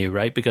attacking you,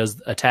 right?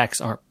 Because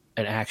attacks aren't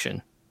an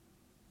action.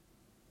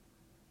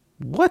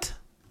 What?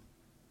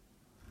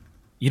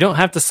 You don't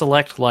have to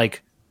select,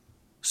 like,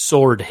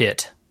 sword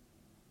hit.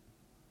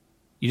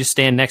 You just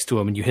stand next to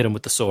them and you hit them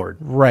with the sword.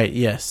 Right,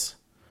 yes.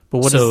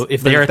 But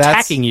if they're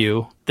attacking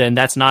you, then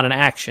that's not an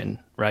action,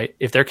 right?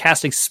 If they're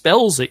casting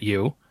spells at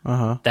you,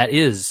 that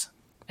is.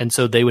 And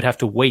so they would have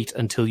to wait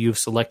until you've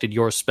selected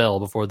your spell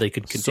before they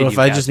could continue. So if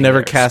I just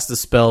never cast a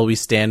spell, we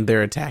stand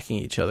there attacking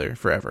each other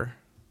forever.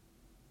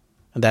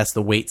 And that's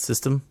the wait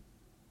system?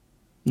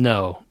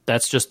 No,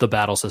 that's just the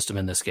battle system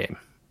in this game.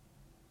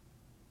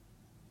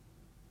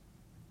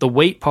 The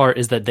wait part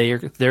is that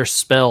their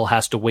spell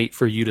has to wait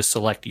for you to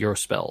select your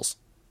spells.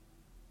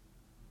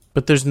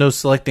 But there's no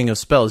selecting of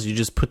spells. You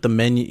just put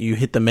you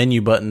hit the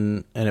menu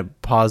button and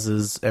it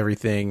pauses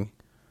everything.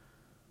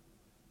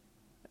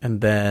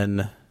 And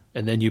then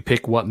and then you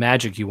pick what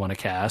magic you want to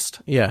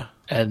cast, Yeah.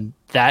 and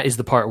that is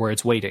the part where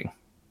it's waiting.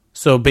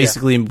 So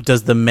basically,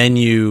 does the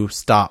menu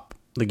stop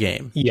the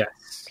game?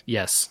 Yes.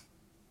 Yes.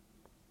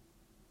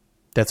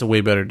 That's a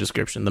way better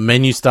description. The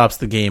menu stops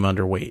the game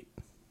under wait.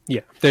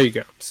 Yeah, there you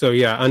go. So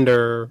yeah,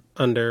 under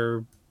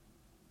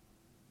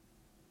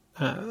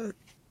why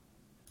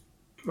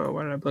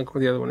did I blank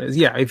what the other one is?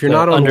 Yeah, if you're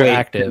not on under wait,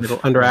 active.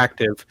 under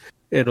active,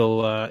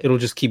 it'll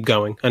just keep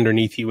going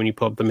underneath you when you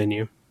pull up the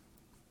menu.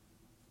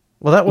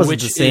 Well, that wasn't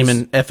Which the same is-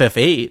 in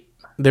FF8.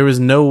 There was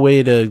no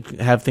way to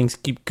have things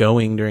keep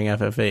going during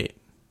FF8.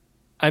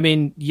 I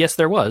mean, yes,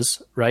 there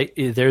was, right?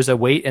 There's a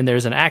wait and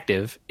there's an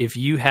active. If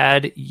you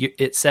had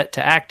it set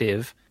to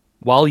active,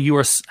 while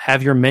you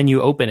have your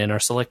menu open and are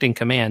selecting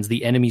commands,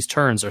 the enemy's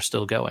turns are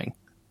still going.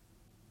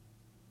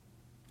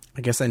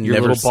 I guess I Your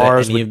never little set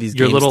bars any with of these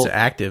your games little- to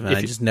active, and if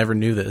I you- just never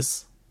knew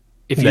this.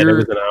 If That you're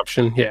is an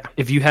option. Yeah.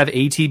 if you have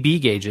ATB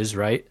gauges,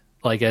 right?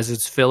 Like as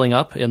it's filling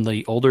up in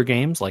the older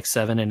games, like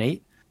 7 and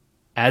 8,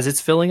 as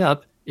it's filling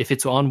up, if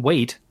it's on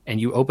wait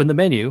and you open the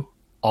menu,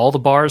 all the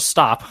bars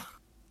stop.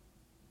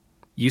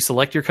 You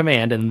select your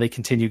command and they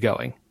continue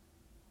going.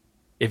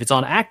 If it's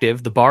on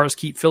active, the bars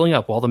keep filling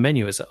up while the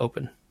menu is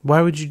open.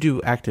 Why would you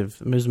do active?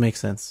 It doesn't make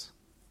sense.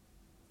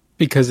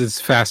 Because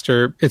it's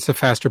faster. It's a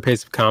faster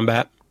pace of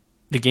combat.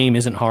 The game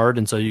isn't hard,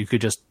 and so you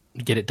could just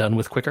get it done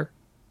with quicker.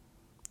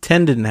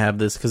 10 didn't have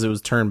this because it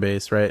was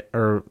turn-based, right?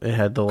 Or it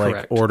had the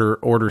like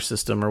Correct. order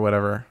system or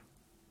whatever.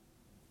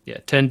 Yeah,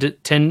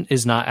 10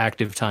 is not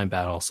active time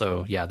battle,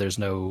 so yeah, there's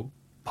no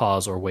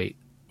pause or wait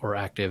or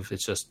active.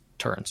 It's just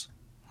turns.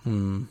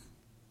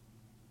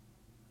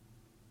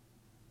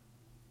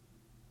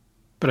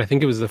 But I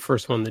think it was the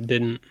first one that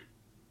didn't.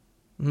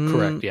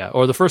 Correct, yeah.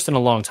 Or the first in a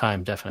long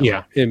time, definitely.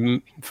 Yeah,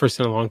 first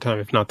in a long time,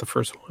 if not the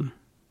first one.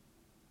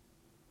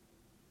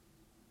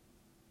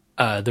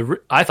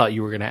 I thought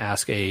you were going to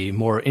ask a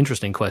more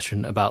interesting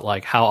question about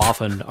like how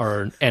often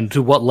and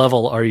to what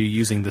level are you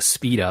using the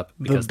speed up?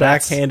 The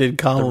backhanded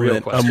compliment,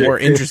 a question. more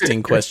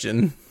interesting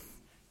question.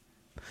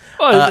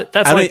 Well,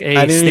 that's I like didn't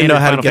a even standard know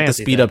how to Final get the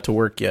Fantasy speed thing. up to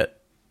work yet.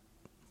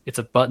 It's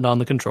a button on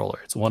the controller.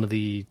 It's one of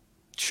the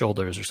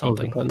shoulders or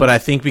something. button. But I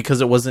think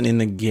because it wasn't in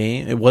the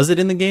game, was it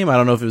in the game? I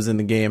don't know if it was in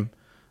the game.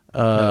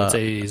 No, it's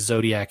a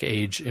Zodiac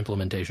Age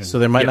implementation. So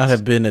there might not Yes.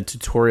 have been a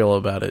tutorial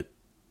about it.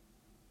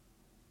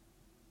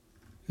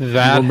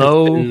 That You'll has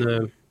know- been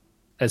the-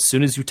 as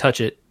soon as you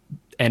touch it,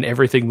 and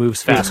everything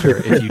moves faster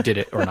if you did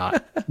it or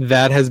not.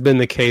 that has been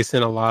the case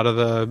in a lot of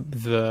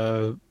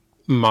the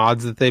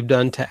mods that they've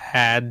done to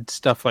add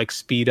stuff like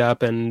speed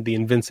up and the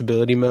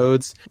invincibility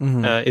modes.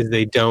 Is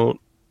they don't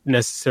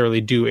necessarily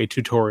do a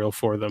tutorial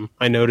for them.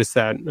 I noticed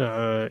that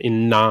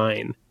in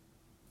 9,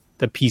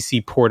 the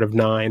PC port of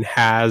 9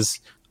 has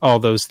all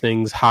those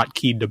things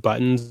hotkeyed to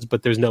buttons,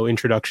 but there's no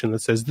introduction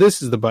that says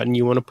this is the button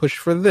you want to push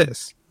for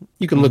this.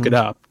 You can look it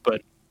up,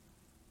 but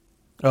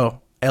Oh,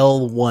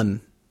 L1.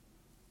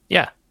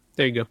 Yeah.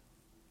 there you go.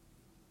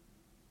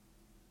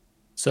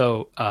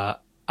 So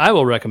I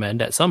will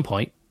recommend at some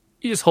point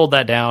you just hold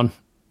that down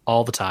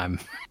all the time.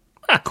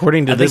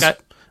 According to I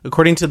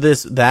think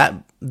this,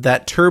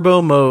 that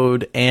turbo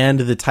mode and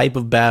the type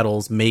of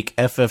battles make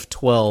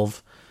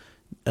FF12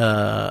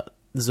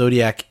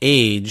 Zodiac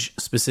Age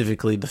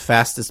specifically the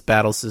fastest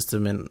battle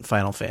system in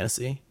Final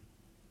Fantasy.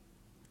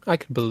 I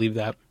could believe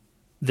that.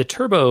 The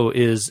turbo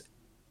is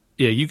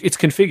it's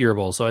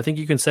configurable, so I think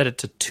you can set it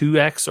to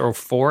 2x or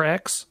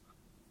 4x,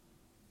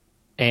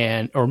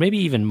 or maybe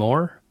even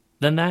more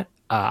than that.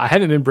 I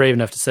haven't been brave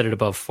enough to set it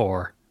above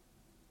 4,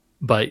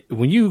 but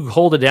when you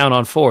hold it down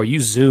on 4, you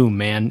zoom,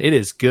 man. It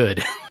is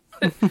good.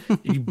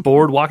 You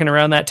bored walking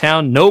around that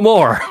town? No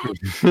more.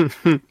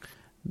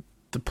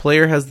 The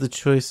player has the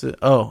choice.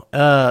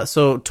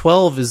 So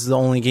 12 is the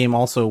only game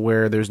also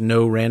where there's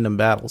no random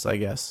battles, I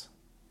guess.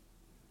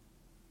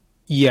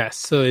 Yes,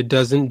 so it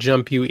doesn't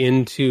jump you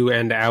into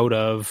and out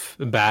of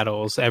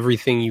battles.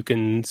 Everything you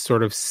can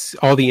sort of,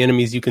 all the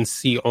enemies you can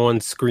see on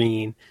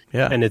screen.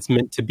 Yeah. And it's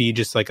meant to be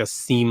just like a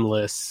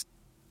seamless.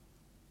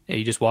 Yeah,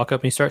 you just walk up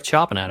and you start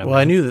chopping at him. Well,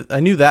 I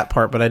knew that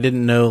part, but I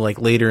didn't know like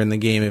later in the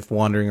game if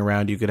wandering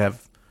around you could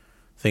have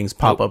things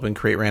pop up and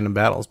create random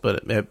battles.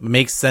 But it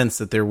makes sense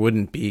that there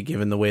wouldn't be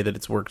given the way that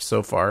it's worked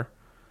so far,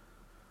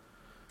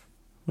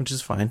 which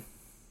is fine.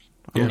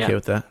 I'm Yeah. okay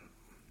with that.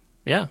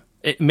 Yeah.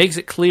 It makes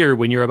it clear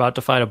when you're about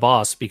to fight a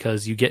boss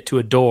because you get to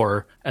a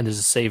door and there's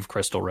a save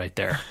crystal right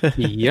there.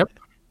 Yep.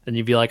 And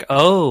you'd be like,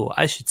 oh,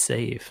 I should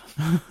save.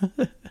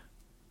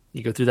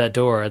 You go through that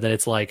door and then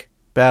it's like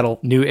Battle.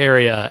 new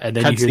area and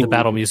then you hear the Cutscene.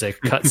 battle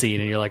music, cutscene,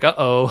 and you're like,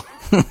 uh-oh.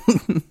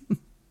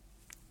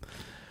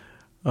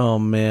 Oh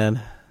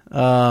man.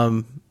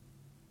 I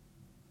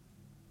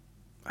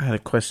had a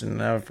question.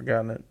 Now I've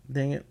forgotten it.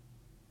 Dang it.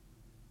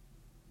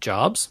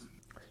 Jobs?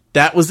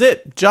 That was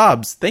it.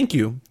 Jobs. Thank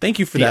you. Thank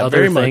you for The that other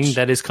very thing much.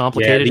 that is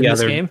complicated in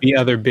this game? the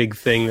other big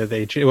thing that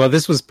they well,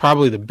 this was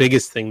probably the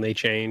biggest thing they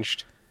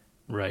changed.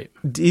 Right.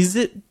 Is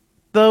it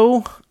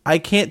though? I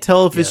can't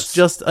tell if Yes. it's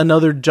just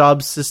another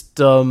job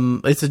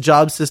system. It's a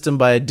job system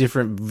by a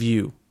different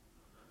view.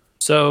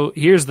 So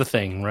here's the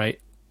thing, right?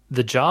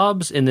 the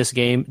jobs in this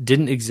game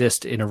didn't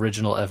exist in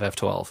original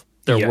FF12.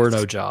 There were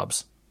no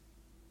jobs.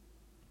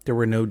 There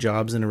were no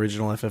jobs in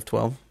original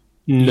FF12?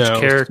 Each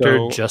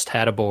character just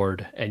had a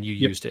board, and you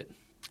used it.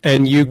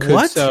 And you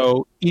could,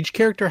 so each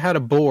character had a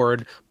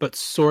board, but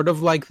sort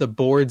of like the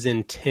boards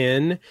in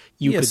 10,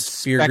 you could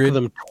spec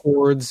them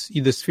towards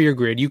the sphere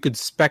grid. You could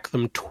spec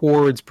them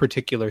towards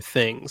particular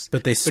things.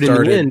 But in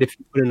the end, if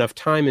you put enough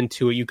time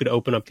into it, you could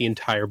open up the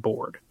entire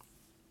board.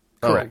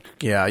 Correct.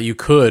 Yeah, you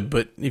could,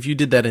 but if you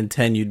did that in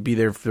 10, you'd be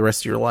there for the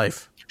rest of your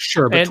life.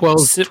 Sure, but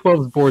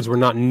 12 boards were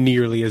not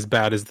nearly as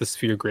bad as the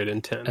sphere grid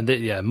in 10.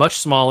 And much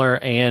smaller,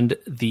 and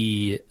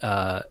it's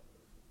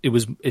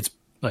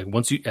like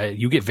once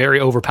you get very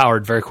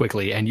overpowered very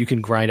quickly, and you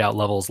can grind out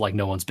levels like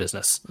no one's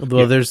business.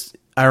 Although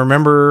I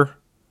remember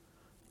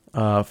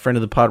a friend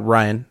of the pod,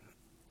 Ryan,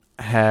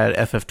 had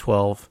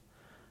FF12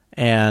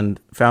 and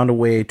found a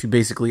way to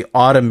basically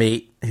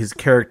automate his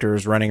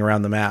characters running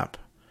around the map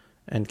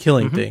and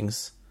killing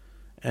things.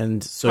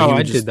 And so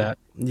I did that.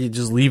 You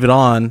just leave it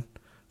on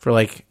for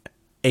like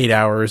 8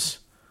 hours,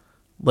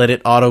 let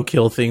it auto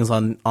kill things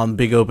on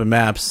big open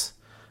maps,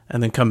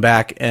 and then come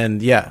back,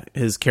 and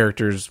his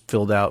characters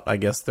filled out, I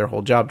guess, their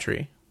whole job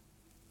tree.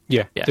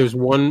 Yeah. There's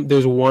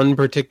one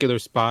particular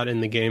spot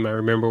in the game I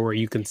remember where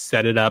you can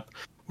set it up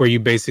where you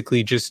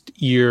basically just,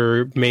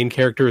 your main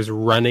character is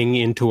running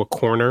into a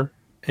corner,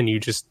 and you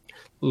just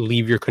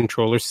leave your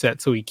controller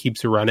set so he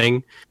keeps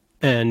running,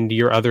 and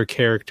your other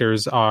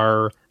characters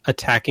are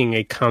attacking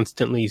a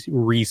constantly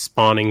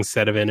respawning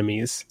set of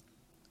enemies.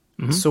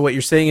 Mm-hmm. So what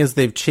you're saying is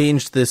they've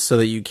changed this so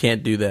that you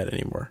can't do that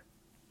anymore.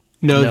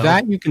 No,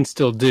 that you can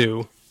still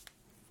do.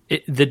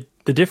 The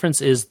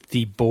difference is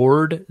the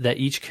board that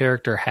each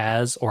character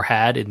has or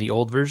had in the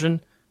old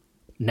version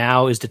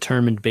now is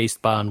determined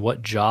based on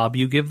what job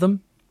you give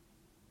them.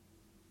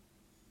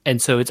 And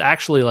so it's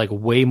actually like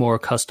way more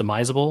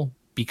customizable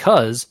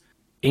because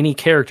any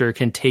character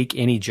can take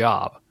any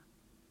job.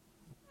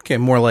 Okay,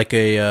 more like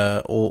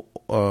a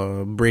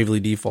Bravely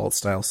Default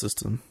style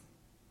system.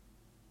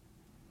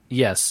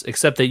 Yes,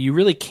 except that you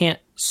really can't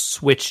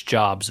switch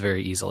jobs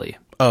very easily.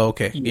 Oh,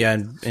 okay. Yeah,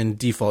 and in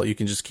default, you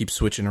can just keep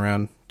switching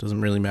around. Doesn't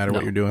really matter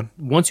what you're doing.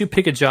 Once you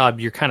pick a job,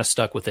 you're kind of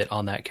stuck with it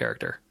on that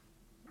character.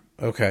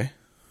 Okay.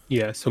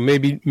 Yeah, so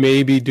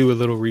maybe do a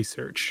little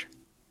research.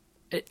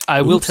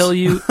 I will tell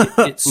you,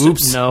 it's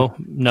Oops.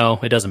 No,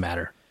 it doesn't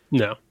matter.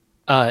 No.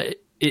 It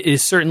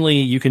is certainly,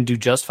 you can do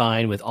just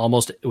fine with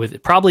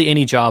probably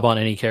any job on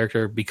any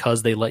character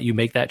because they let you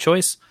make that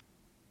choice.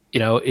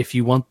 If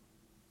you want,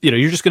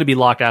 you're just going to be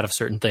locked out of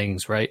certain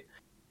things, right?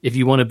 If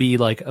you want to be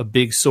like a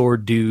big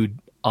sword dude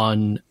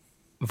on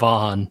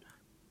Vaughn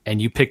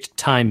and you picked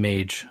Time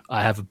Mage,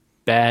 I have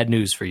bad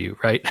news for you,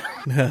 right?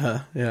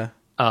 Yeah.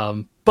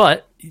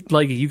 But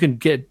like you can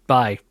get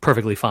by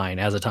perfectly fine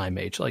as a Time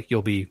Mage. Like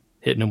you'll be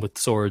hitting them with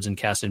swords and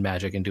casting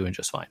magic and doing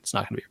just fine. It's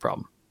not going to be a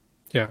problem.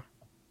 Yeah.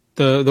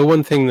 The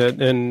one thing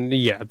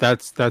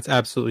that's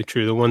absolutely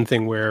true. The one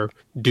thing where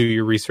do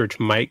your research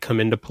might come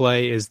into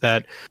play is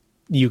that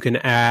you can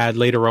add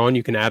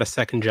a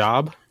second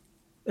job,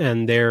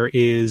 and there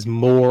is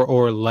more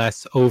or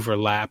less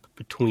overlap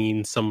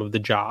between some of the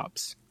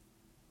jobs.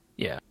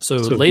 Yeah. So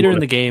later in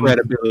the game, spread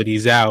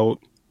abilities out,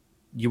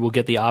 you will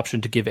get the option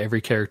to give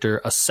every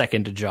character a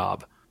second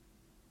job.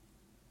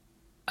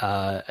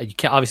 You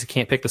obviously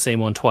can't pick the same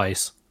one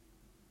twice,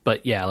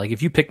 but yeah, like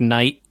if you pick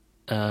Knight,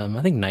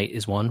 I think Knight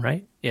is one,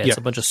 right? Yeah, it's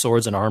a bunch of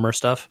swords and armor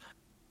stuff.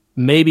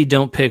 Maybe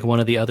don't pick one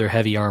of the other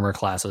heavy armor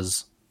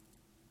classes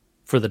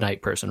for the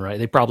Knight person, right?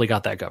 They probably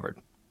got that covered.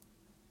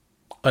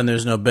 And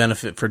there's no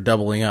benefit for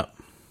doubling up.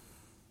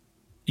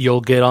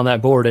 You'll get on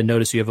that board and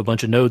notice you have a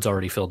bunch of nodes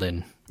already filled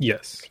in.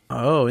 Yes.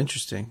 Oh,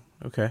 interesting.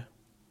 Okay.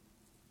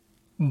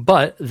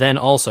 But then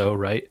also,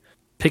 right,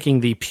 picking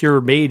the pure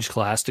mage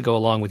class to go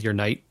along with your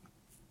Knight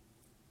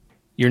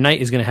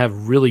is going to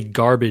have really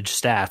garbage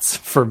stats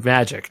for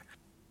magic.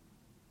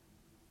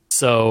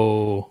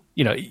 So,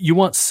 you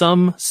want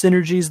some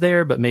synergies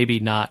there, but maybe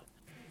not,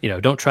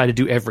 don't try to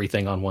do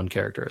everything on one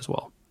character as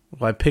well.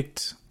 Well, I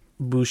picked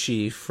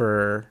Bushi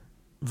for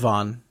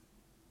Vaughn.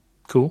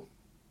 Cool.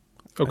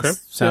 Okay. That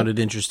sounded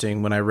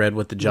interesting when I read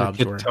what the jobs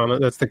were.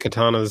 That's the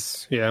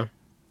katanas, yeah.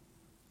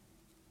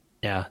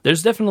 Yeah,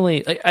 there's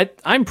definitely...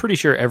 I'm pretty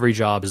sure every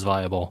job is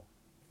viable.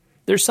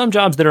 There's some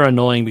jobs that are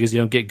annoying because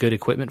you don't get good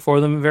equipment for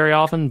them very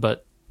often,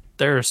 but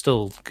they're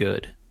still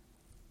good.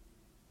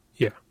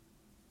 Yeah.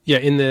 Yeah,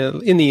 in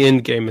the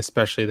end game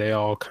especially, they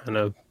all kind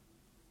of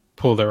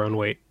pull their own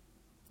weight.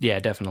 Yeah,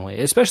 definitely.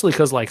 Especially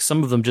because like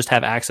some of them just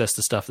have access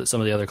to stuff that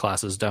some of the other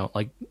classes don't.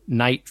 Like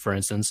Knight, for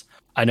instance,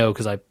 I know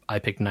because I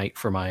picked Knight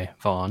for my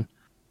Vaughn,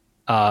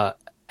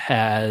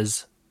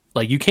 has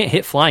like you can't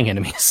hit flying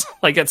enemies.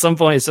 Like at some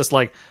point it's just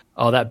like,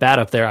 oh, that bat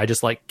up there, I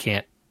just like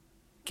can't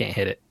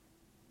hit it.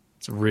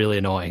 It's really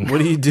annoying. What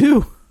do you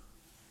do?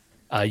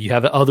 You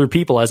have other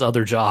people as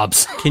other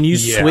jobs. Can you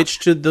switch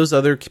to those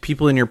other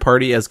people in your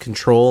party as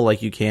control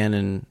like you can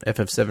in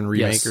FF7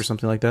 Remake or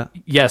something like that?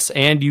 Yes,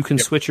 and you can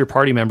switch your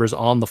party members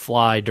on the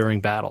fly during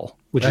battle,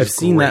 which I've is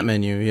seen great. that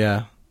menu,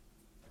 yeah.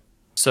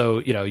 So,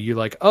 you're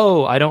like,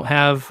 oh, I don't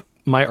have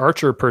my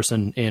archer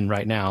person in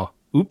right now.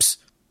 Oops.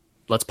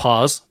 Let's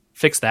pause.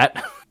 Fix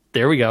that.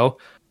 There we go.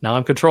 Now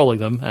I'm controlling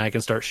them, and I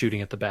can start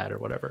shooting at the bat or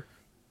whatever.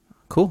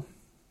 Cool.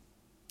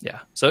 Yeah.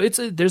 So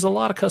there's a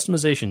lot of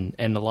customization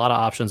and a lot of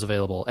options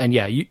available. And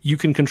yeah, you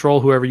can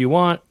control whoever you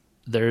want.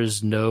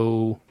 There's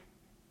no...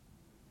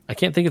 I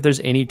can't think if there's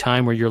any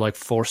time where you're like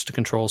forced to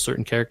control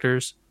certain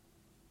characters.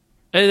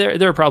 And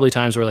there are probably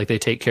times where like they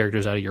take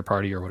characters out of your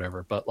party or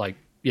whatever, but like,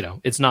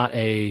 it's not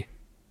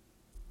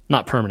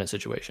permanent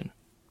situation.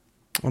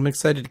 I'm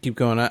excited to keep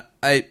going.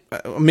 I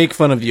make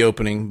fun of the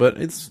opening, but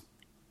it's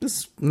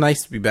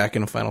nice to be back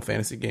in a Final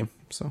Fantasy game.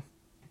 So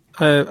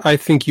I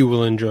think you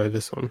will enjoy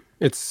this one.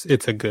 It's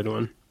a good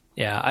one.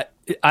 Yeah,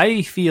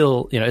 I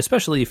feel,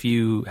 especially if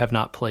you have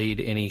not played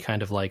any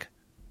kind of like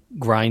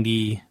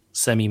grindy,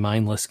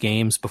 semi-mindless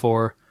games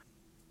before,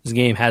 this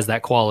game has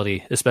that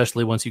quality,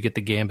 especially once you get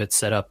the gambits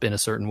set up in a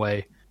certain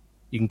way.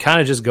 You can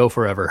kind of just go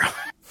forever.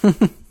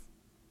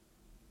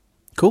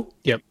 Cool.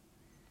 Yep.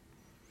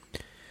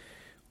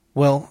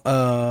 Well,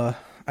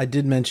 I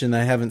did mention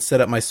I haven't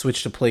set up my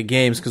Switch to play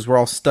games because we're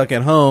all stuck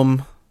at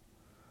home.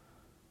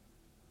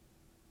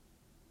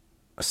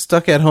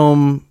 Stuck at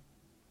home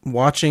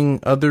watching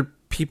other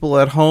people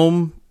at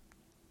home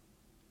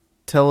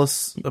tell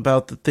us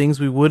about the things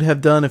we would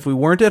have done if we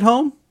weren't at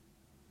home.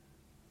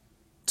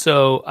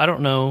 So I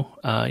don't know.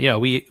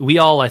 We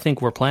all, I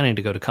think, were planning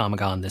to go to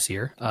Comic-Con this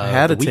year. I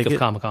had the a week ticket. of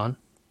Comic-Con.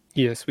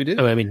 Yes, we did.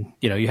 I mean,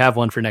 you have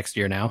one for next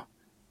year now.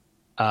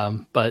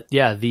 But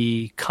yeah,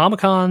 the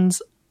Comic-Con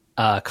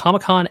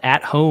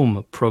at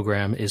Home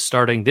program is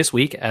starting this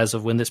week as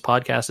of when this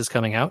podcast is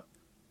coming out.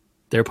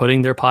 They're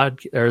putting their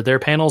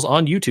panels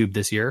on YouTube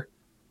this year.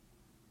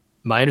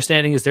 My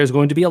understanding is there's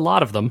going to be a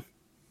lot of them,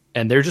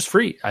 and they're just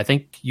free. I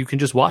think you can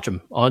just watch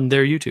them on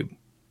their YouTube.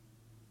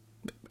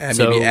 And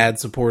maybe ad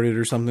supported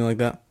or something like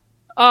that.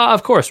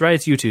 Of course, right?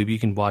 It's YouTube. You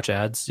can watch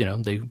ads.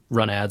 They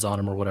run ads on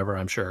them or whatever,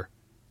 I'm sure.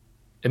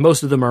 And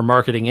most of them are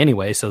marketing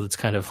anyway, so it's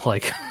kind of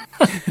like...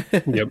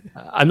 Yep.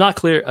 I'm not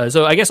clear.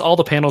 So I guess all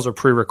the panels are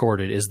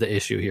pre-recorded is the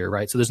issue here,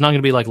 right? So there's not going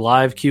to be like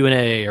live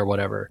Q&A or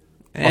whatever.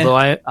 Although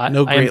I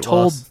am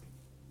told... Loss.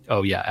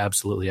 Oh, yeah,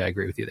 absolutely. I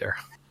agree with you there.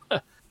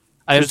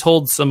 I was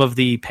told some of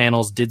the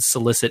panels did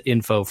solicit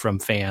info from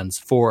fans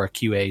for a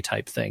QA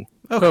type thing.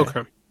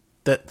 Okay.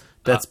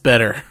 That's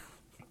better.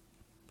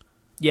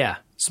 Yeah,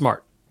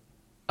 smart.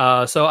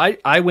 So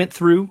I went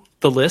through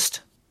the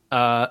list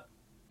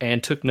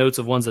and took notes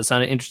of ones that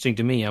sounded interesting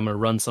to me. I'm going to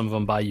run some of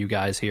them by you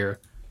guys here.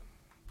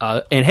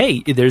 And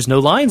hey, there's no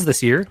lines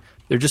this year.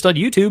 They're just on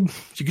YouTube.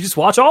 You can just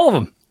watch all of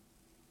them.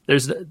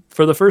 There's,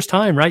 for the first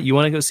time, right? You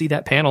want to go see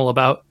that panel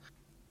about,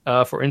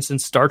 for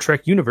instance, Star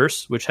Trek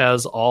Universe, which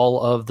has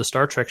all of the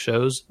Star Trek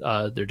shows.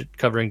 They're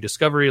covering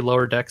Discovery,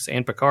 Lower Decks,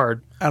 and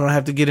Picard. I don't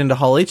have to get into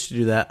Hall H to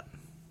do that.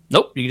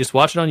 Nope, you can just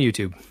watch it on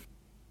YouTube.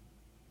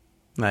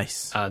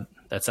 Nice.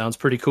 That sounds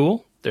pretty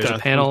cool. There's That a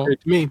panel. sounds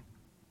great to me.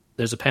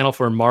 There's a panel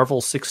for Marvel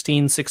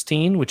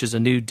 1616, which is a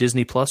new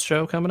Disney Plus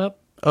show coming up.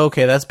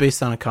 Okay, that's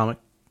based on a comic.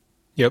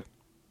 Yep.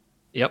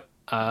 Yep.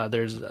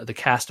 There's the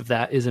cast of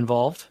that is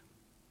involved.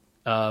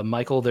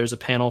 Michael, there's a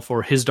panel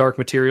for His Dark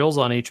Materials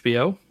on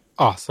HBO.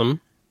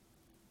 Awesome.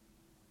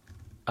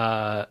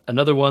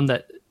 Another one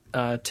that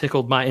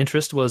tickled my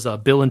interest was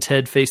Bill and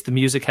Ted Face the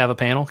Music have a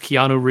panel.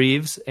 Keanu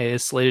Reeves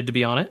is slated to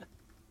be on it.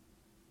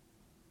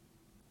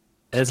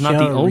 It's not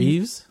the only.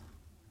 Reeves?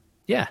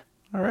 Yeah.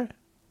 All right.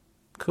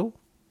 Cool.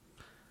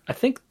 I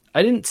think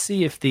I didn't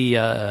see if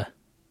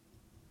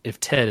if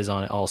Ted is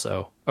on it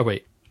also. Oh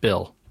wait,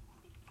 Bill.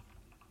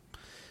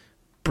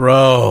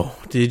 Bro,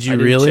 did you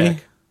really?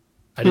 Check.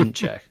 I didn't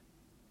check.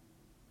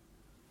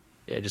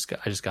 Yeah, I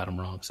just got him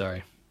wrong.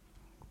 Sorry.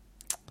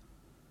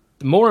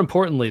 More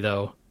importantly,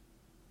 though,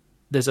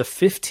 there's a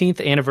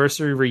 15th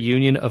anniversary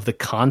reunion of the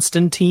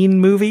Constantine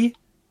movie,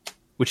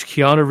 which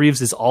Keanu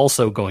Reeves is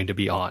also going to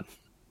be on.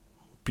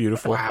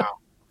 Beautiful. Wow.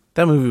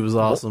 That movie was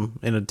awesome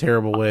in a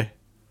terrible way.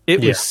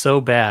 It was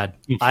so bad.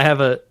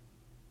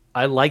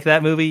 I like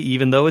that movie,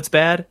 even though it's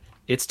bad.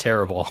 It's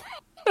terrible.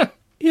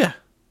 Yeah.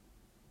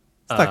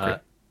 It's not great.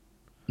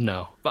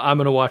 No, but I'm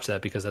going to watch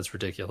that because that's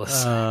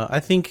ridiculous. I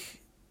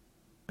think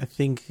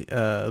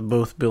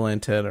both Bill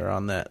and Ted are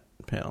on that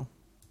panel.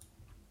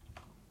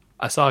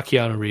 I saw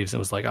Keanu Reeves and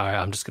was like, all right,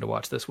 I'm just going to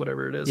watch this,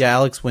 whatever it is. Yeah,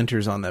 Alex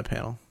Winter's on that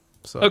panel.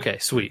 So Okay,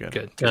 sweet.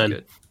 good.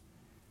 Good.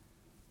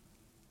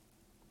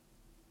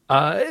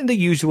 And the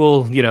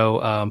usual,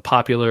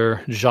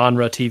 popular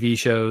genre TV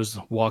shows,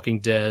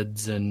 Walking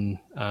Deads and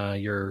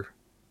your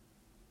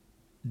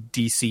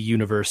DC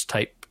Universe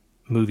type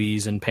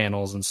movies and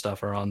panels and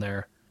stuff are on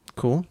there.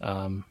 Cool.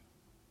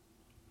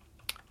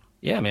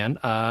 Yeah, man.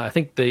 I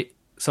think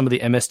some of the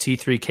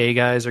MST3K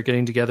guys are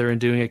getting together and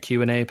doing a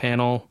Q&A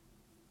panel.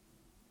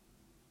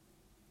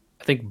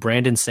 I think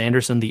Brandon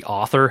Sanderson, the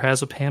author,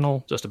 has a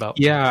panel just about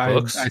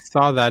books. I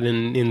saw that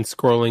in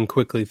scrolling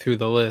quickly through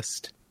the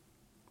list.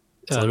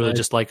 It's literally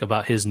just like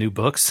about his new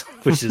books,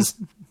 which is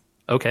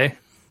okay.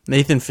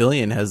 Nathan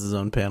Fillion has his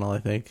own panel, I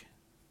think.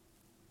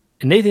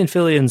 Nathan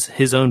Fillion's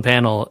his own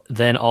panel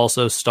then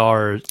also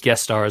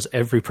guest stars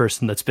every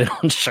person that's been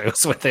on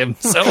shows with him.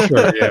 So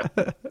Sure, yeah.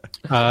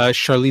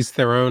 Charlize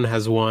Theron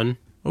has one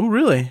Oh,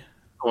 really?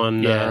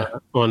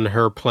 on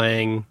her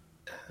playing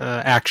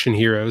action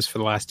heroes for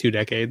the last 2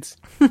 decades.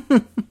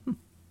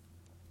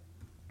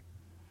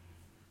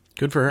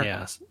 Good for her.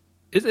 yeah,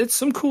 it's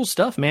some cool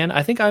stuff, man.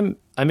 I think I'm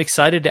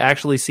excited to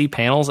actually see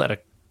panels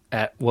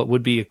at what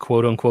would be a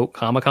quote unquote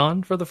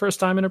Comic-Con for the first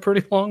time in a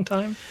pretty long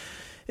time.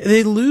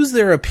 They lose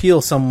their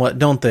appeal somewhat,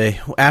 don't they?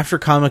 After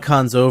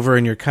Comic-Con's over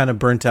and you're kind of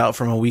burnt out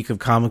from a week of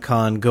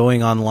Comic-Con,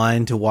 going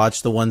online to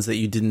watch the ones that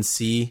you didn't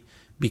see,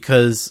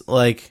 because,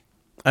 like,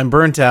 I'm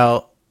burnt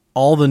out.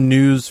 All the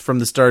news from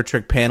the Star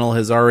Trek panel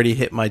has already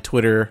hit my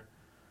Twitter.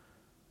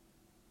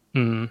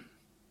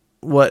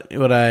 What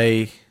would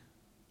I...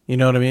 You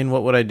know what I mean?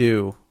 What would I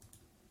do?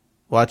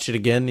 Watch it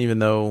again, even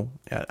though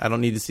I don't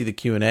need to see the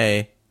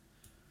Q&A.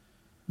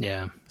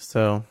 Yeah.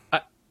 So...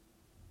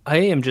 I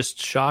am just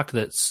shocked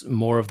that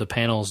more of the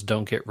panels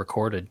don't get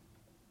recorded,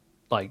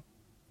 like,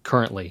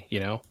 currently, you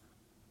know?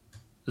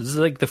 This is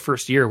like the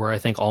first year where I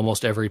think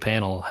almost every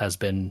panel has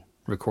been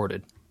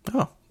recorded.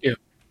 Oh. Yeah.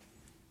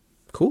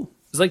 Cool.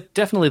 It's like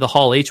definitely the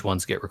Hall H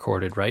ones get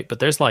recorded, right? But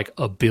there's like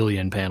a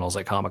billion panels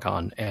at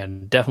Comic-Con,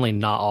 and definitely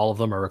not all of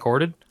them are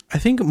recorded. I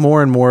think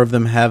more and more of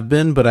them have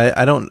been, but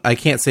I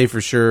can't say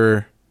for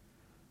sure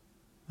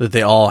that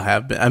they all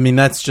have been. I mean,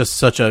 that's just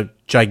such a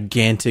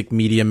gigantic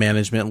media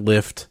management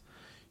lift.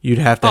 You'd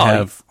have to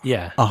have,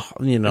 there's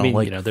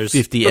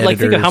 50 editors. Like,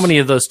 think of how many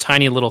of those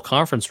tiny little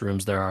conference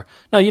rooms there are.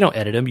 No, you don't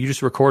edit them. You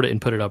just record it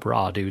and put it up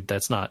raw, dude.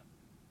 That's not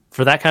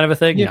for that kind of a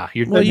thing. Yeah. Nah,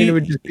 it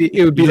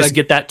would be like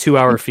get that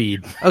 2-hour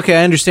feed. Okay,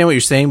 I understand what you're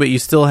saying, but you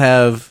still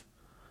have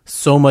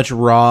so much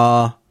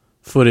raw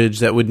footage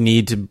that would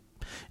need to.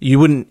 You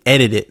wouldn't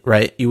edit it,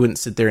 right? You wouldn't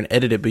sit there and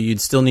edit it, but you'd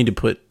still need to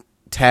put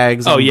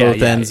tags on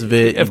both ends of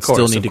it. You'd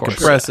still need to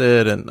compress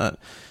it, and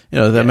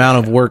the amount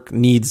of work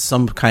needs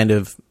some kind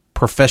of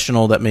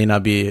professional that may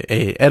not be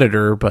a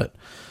editor, but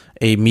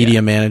a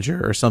media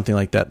manager or something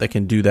like that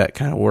can do that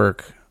kind of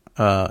work.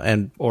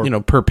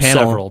 Per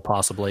panel, several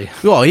possibly.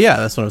 Well, yeah,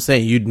 that's what I'm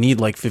saying. You'd need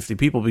like 50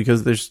 people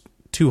because there's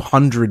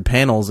 200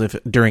 panels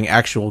during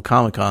actual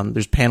Comic-Con.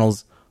 There's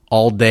panels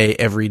all day,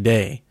 every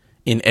day,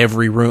 in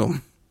every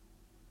room.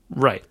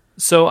 Right.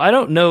 So I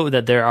don't know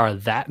that there are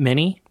that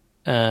many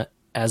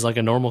as like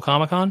a normal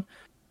Comic-Con.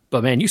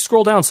 But man, you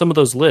scroll down some of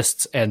those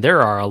lists, and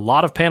there are a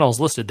lot of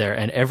panels listed there,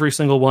 and every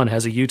single one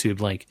has a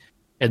YouTube link,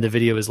 and the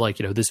video is like,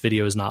 this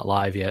video is not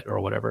live yet, or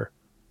whatever.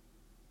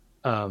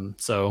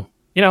 So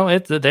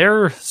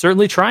they're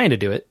certainly trying to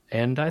do it,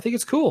 and I think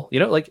it's cool.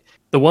 Like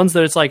the ones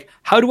that it's like,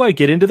 how do I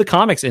get into the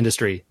comics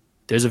industry?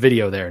 There's a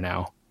video there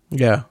now.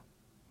 Yeah.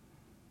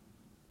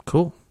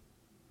 Cool.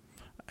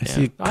 I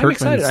see. I'm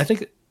excited. I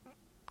think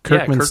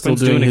Kirkman's still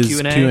doing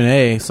his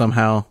Q&A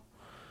somehow.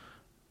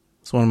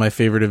 It's one of my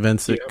favorite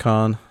events at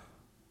Con.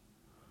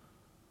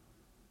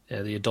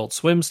 Yeah, the Adult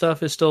Swim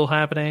stuff is still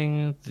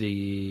happening.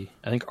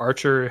 I think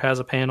Archer has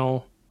a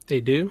panel.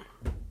 They do.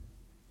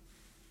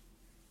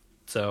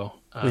 So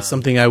it's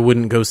something I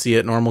wouldn't go see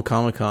at normal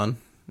Comic-Con,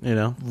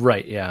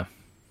 Right, yeah.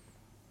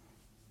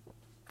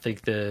 I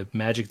think the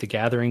Magic the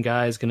Gathering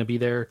guy is going to be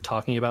there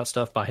talking about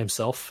stuff by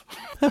himself.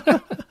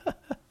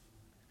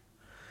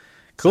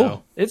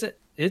 Cool. So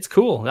it's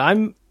cool.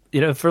 I'm,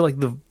 for like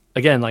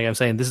again, like I'm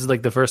saying, this is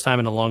like the first time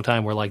in a long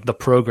time where like the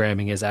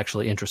programming is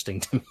actually interesting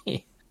to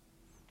me.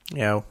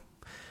 Yeah,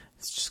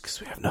 it's just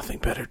because we have nothing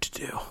better to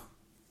do.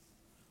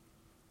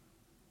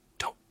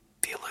 Don't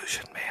the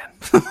illusion,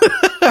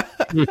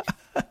 man.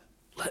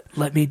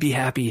 let me be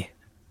happy.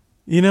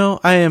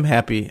 I am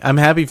happy. I'm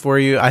happy for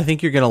you. I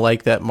think you're gonna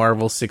like that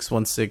Marvel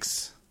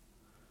 616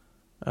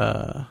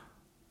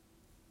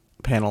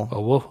 panel.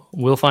 Well,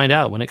 we'll find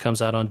out when it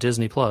comes out on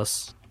Disney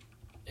Plus,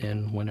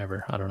 and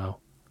whenever, I don't know,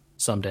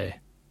 someday.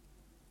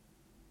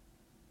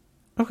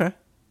 Okay.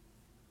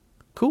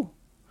 Cool.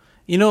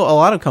 A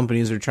lot of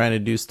companies are trying to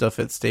do stuff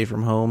at Stay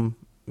From Home,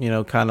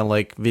 kind of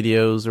like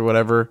videos or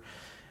whatever.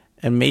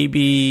 And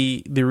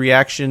maybe the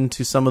reaction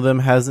to some of them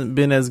hasn't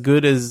been as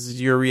good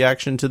as your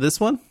reaction to this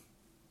one,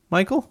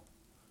 Michael?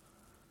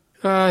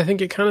 I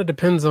think it kind of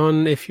depends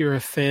on if you're a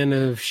fan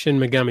of Shin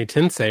Megami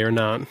Tensei or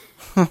not.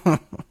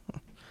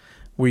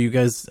 Were you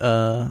guys...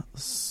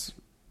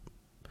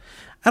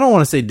 I don't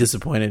want to say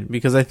disappointed,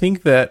 because I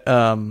think that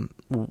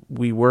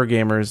we were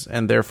gamers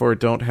and therefore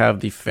don't have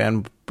the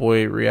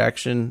fanboy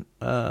reaction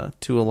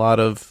to a lot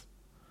of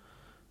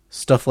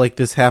stuff like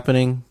this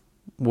happening,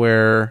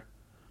 where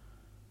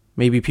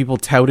maybe people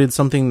touted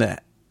something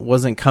that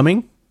wasn't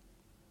coming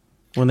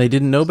when they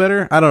didn't know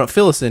better. I don't know.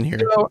 Fill us in here.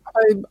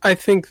 I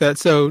think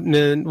that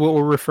what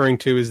we're referring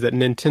to is that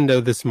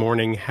Nintendo this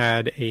morning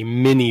had a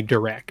mini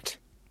direct.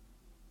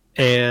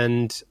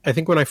 And I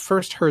think when I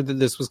first heard that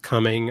this was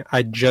coming,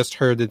 I just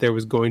heard that there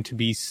was going to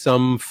be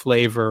some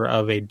flavor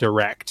of a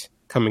direct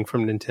coming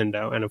from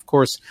Nintendo. And of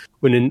course,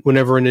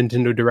 whenever a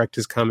Nintendo Direct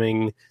is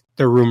coming,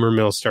 the rumor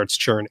mill starts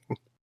churning.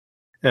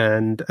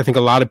 And I think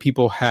a lot of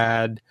people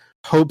had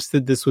hopes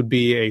that this would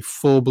be a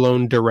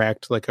full-blown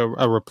direct, like a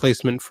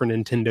replacement for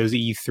Nintendo's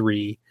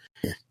E3,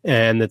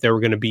 and that there were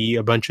going to be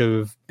a bunch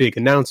of big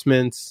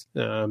announcements,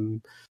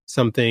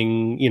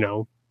 something,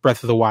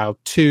 Breath of the Wild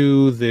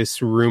 2,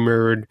 this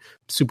rumored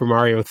Super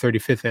Mario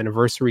 35th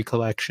Anniversary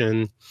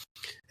Collection.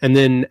 And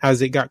then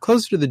as it got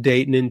closer to the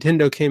date,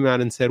 Nintendo came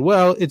out and said,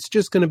 well, it's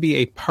just going to be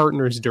a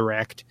partners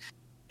direct.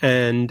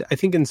 And I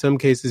think in some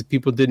cases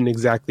people didn't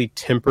exactly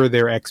temper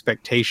their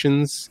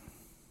expectations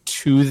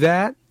to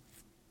that.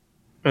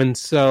 And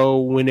so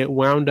when it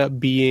wound up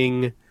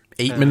being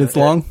 8 minutes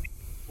long.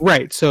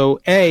 Right. So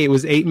A, it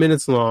was 8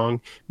 minutes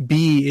long.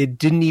 B, it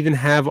didn't even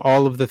have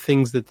all of the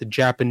things that the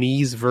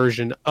Japanese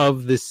version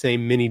of this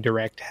same mini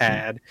direct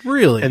had.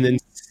 Really? And then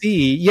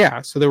C,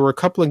 yeah. So there were a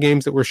couple of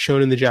games that were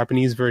shown in the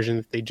Japanese version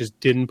that they just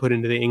didn't put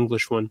into the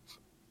English one.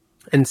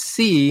 And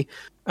C,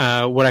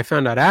 what I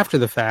found out after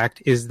the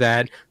fact is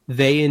that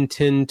they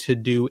intend to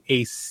do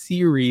a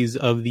series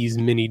of these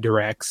mini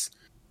directs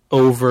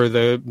over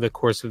the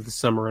course of the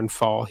summer and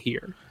fall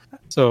here.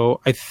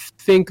 So I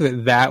think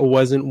that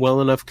wasn't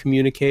well enough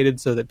communicated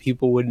so that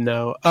people would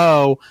know,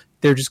 oh,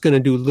 they're just going to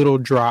do little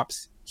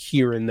drops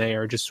here and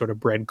there, just sort of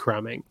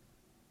breadcrumbing.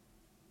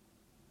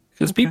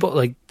 Because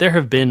people, there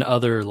have been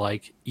other,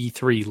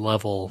 E3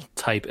 level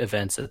type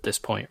events at this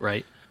point,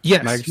 right?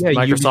 Yes.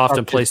 Microsoft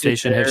and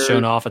PlayStation have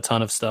shown off a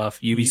ton of stuff.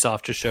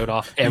 Ubisoft just showed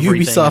off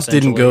everything. Ubisoft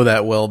didn't go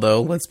that well,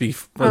 though. Let's be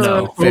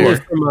fair.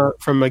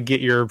 From a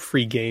get your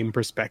free game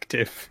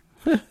perspective.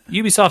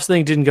 Ubisoft's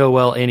thing didn't go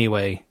well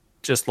anyway.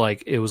 Just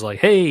it was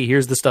hey,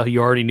 here's the stuff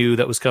you already knew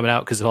that was coming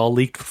out because it all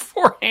leaked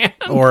beforehand.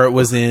 Or it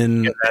was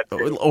in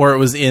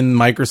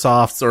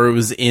Microsoft's, or it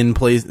was in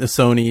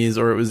Sony's,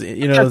 or it was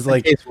it was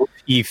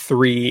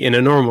E3 in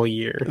a normal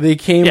year. They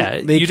came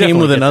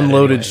with an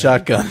unloaded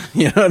shotgun.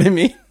 You know what I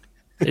mean?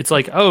 It's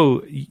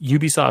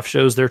Ubisoft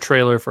shows their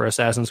trailer for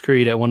Assassin's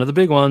Creed at one of the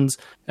big ones,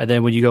 and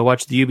then when you go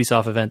watch the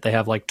Ubisoft event, they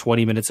have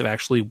 20 minutes of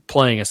actually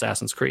playing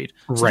Assassin's Creed.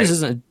 So right.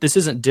 This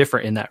isn't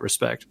different in that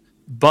respect,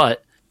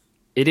 but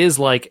it is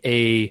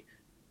when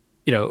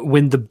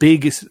the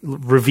big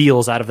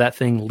reveals out of that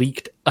thing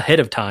leaked ahead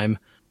of time,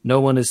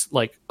 no one is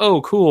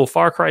oh, cool,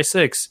 Far Cry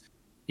 6.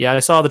 Yeah, I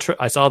saw the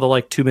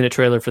 2-minute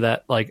trailer for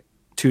that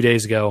 2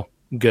 days ago.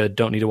 Good,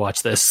 don't need to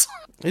watch this.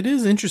 It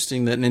is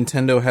interesting that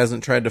Nintendo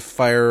hasn't tried to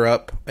fire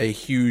up a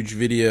huge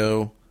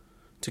video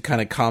to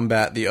kind of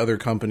combat the other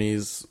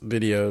companies'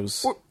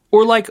 videos.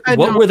 Or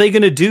what were they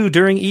going to do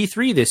during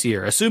E3 this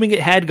year? Assuming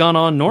it had gone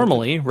on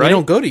normally, right? They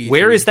don't go to E3.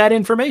 Where is that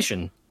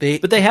information?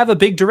 But they have a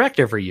big direct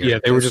every year. Yeah,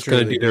 they were just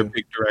going to do their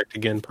big direct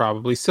again,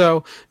 probably.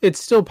 So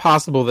it's still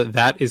possible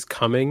that is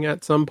coming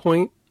at some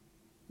point.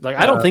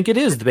 I don't think it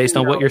is, based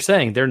on what you're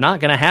saying. They're not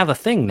going to have a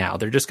thing now.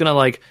 They're just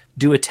going to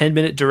do a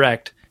 10-minute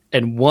direct,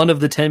 and one of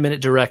the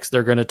 10-minute directs,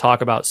 they're going to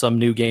talk about some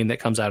new game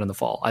that comes out in the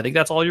fall. I think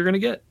that's all you're going to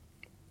get.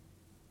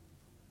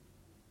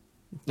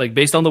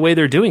 Based on the way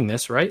they're doing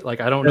this, right?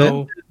 I don't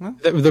know.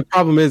 The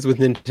problem is with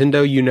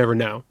Nintendo, you never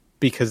know,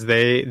 because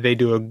they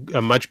do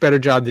a much better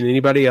job than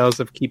anybody else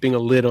of keeping a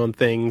lid on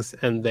things,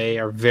 and they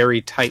are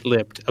very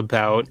tight-lipped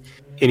about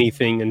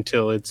anything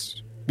until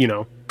it's,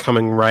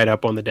 coming right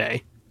up on the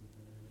day.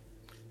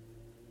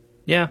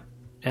 Yeah.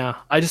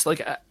 I just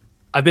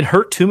I've been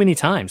hurt too many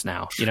times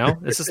now.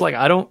 It's just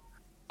I don't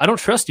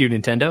trust you,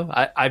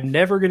 Nintendo. I'm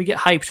never going to get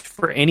hyped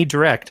for any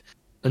direct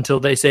until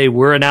they say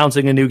we're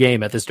announcing a new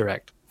game at this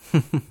direct.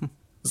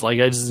 It's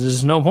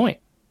there's no point,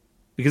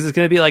 because it's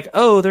going to be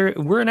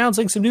we're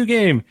announcing some new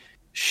game,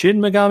 Shin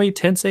Megami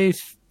Tensei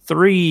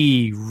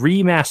 3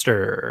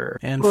 remaster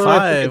and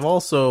 5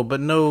 also,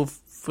 but no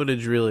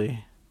footage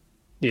really.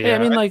 Yeah, I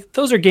mean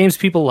those are games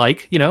people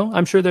like.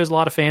 I'm sure there's a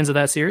lot of fans of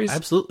that series.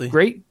 Absolutely,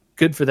 great,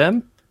 good for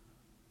them.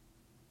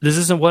 This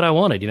isn't what I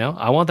wanted.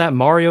 I want that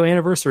Mario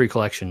Anniversary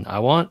Collection. I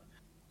want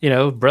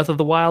Breath of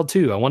the Wild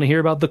 2. I want to hear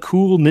about the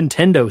cool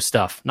Nintendo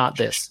stuff, not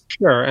this.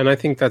 Sure, and I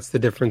think that's the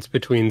difference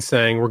between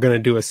saying we're going to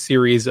do a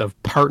series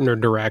of partner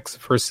directs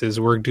versus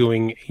we're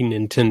doing a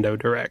Nintendo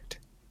direct.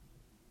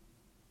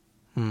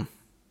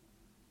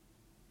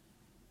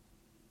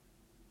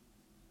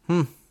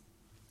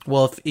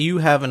 Well, if you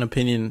have an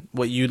opinion,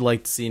 what you'd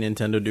like to see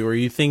Nintendo do, or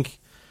you think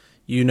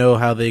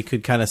how they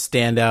could kind of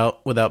stand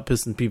out without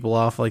pissing people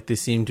off like they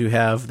seem to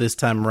have this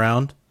time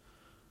around,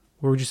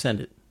 where would you send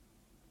it?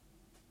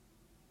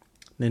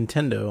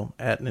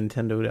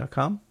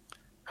 Nintendo@nintendo.com.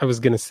 I was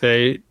going to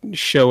say,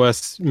 show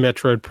us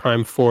Metroid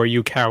Prime 4,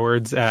 you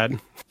cowards, at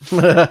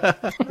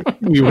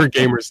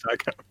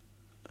wewergamers.com.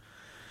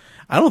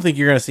 I don't think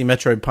you're going to see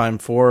Metroid Prime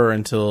 4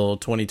 until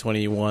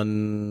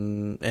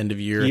 2021 end of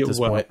year at this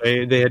point.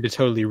 They had to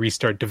totally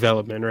restart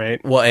development, right?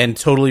 Well, and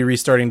totally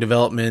restarting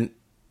development,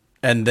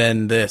 and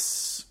then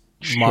this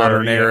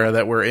modern era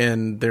that we're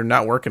in, they're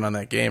not working on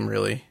that game,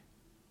 really.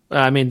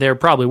 I mean, they're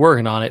probably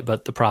working on it,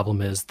 but the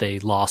problem is they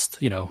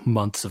lost,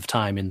 months of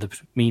time in the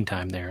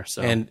meantime there.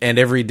 So and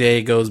every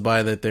day goes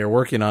by that they're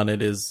working on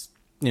it is,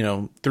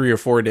 3 or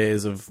 4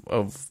 days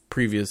of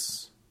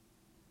previous.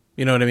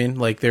 You know what I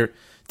mean? It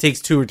takes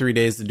 2 or 3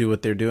 days to do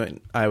what they're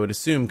doing, I would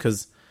assume,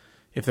 because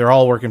if they're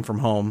all working from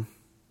home,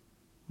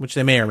 which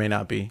they may or may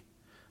not be,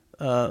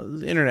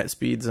 the internet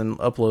speeds and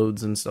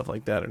uploads and stuff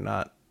like that are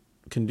not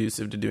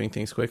conducive to doing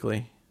things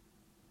quickly.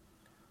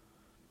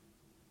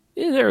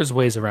 Yeah, there's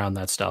ways around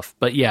that stuff,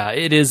 but yeah,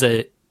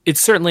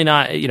 it's certainly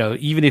not,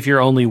 even if you're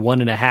only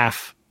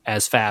 1.5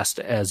 as fast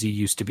as you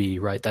used to be,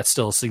 right? That's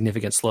still a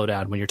significant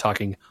slowdown when you're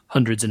talking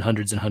hundreds and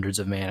hundreds and hundreds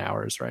of man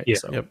hours, right? Yeah.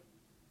 So, Yep.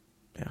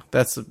 Yeah,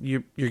 that's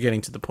you're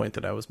getting to the point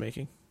that I was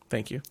making.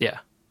 Thank you. yeah.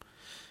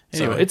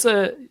 Anyway.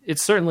 So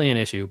it's certainly an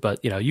issue,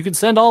 but you can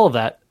send all of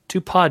that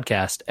to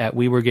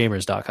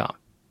podcast@weweregamers.com.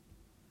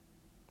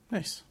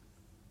 Nice.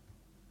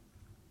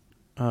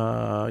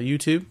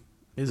 YouTube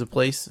is a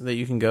place that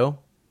you can go.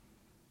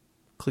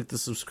 Click the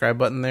subscribe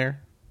button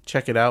there.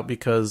 Check it out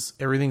because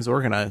everything's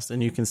organized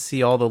and you can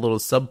see all the little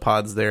sub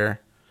pods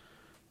there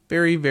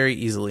very, very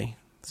easily.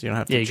 So you don't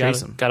have to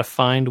chase them. Got to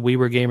find We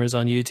Were Gamers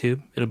on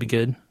YouTube. It'll be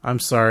good. I'm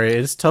sorry.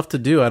 It's tough to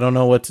do. I don't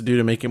know what to do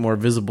to make it more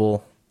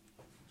visible.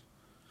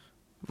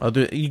 I'll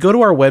do it. You go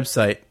to our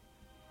website,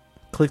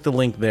 click the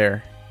link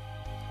there.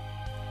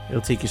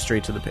 It'll take you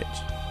straight to the page.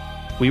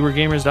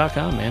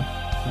 weweregamers.com,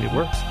 man. It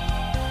works.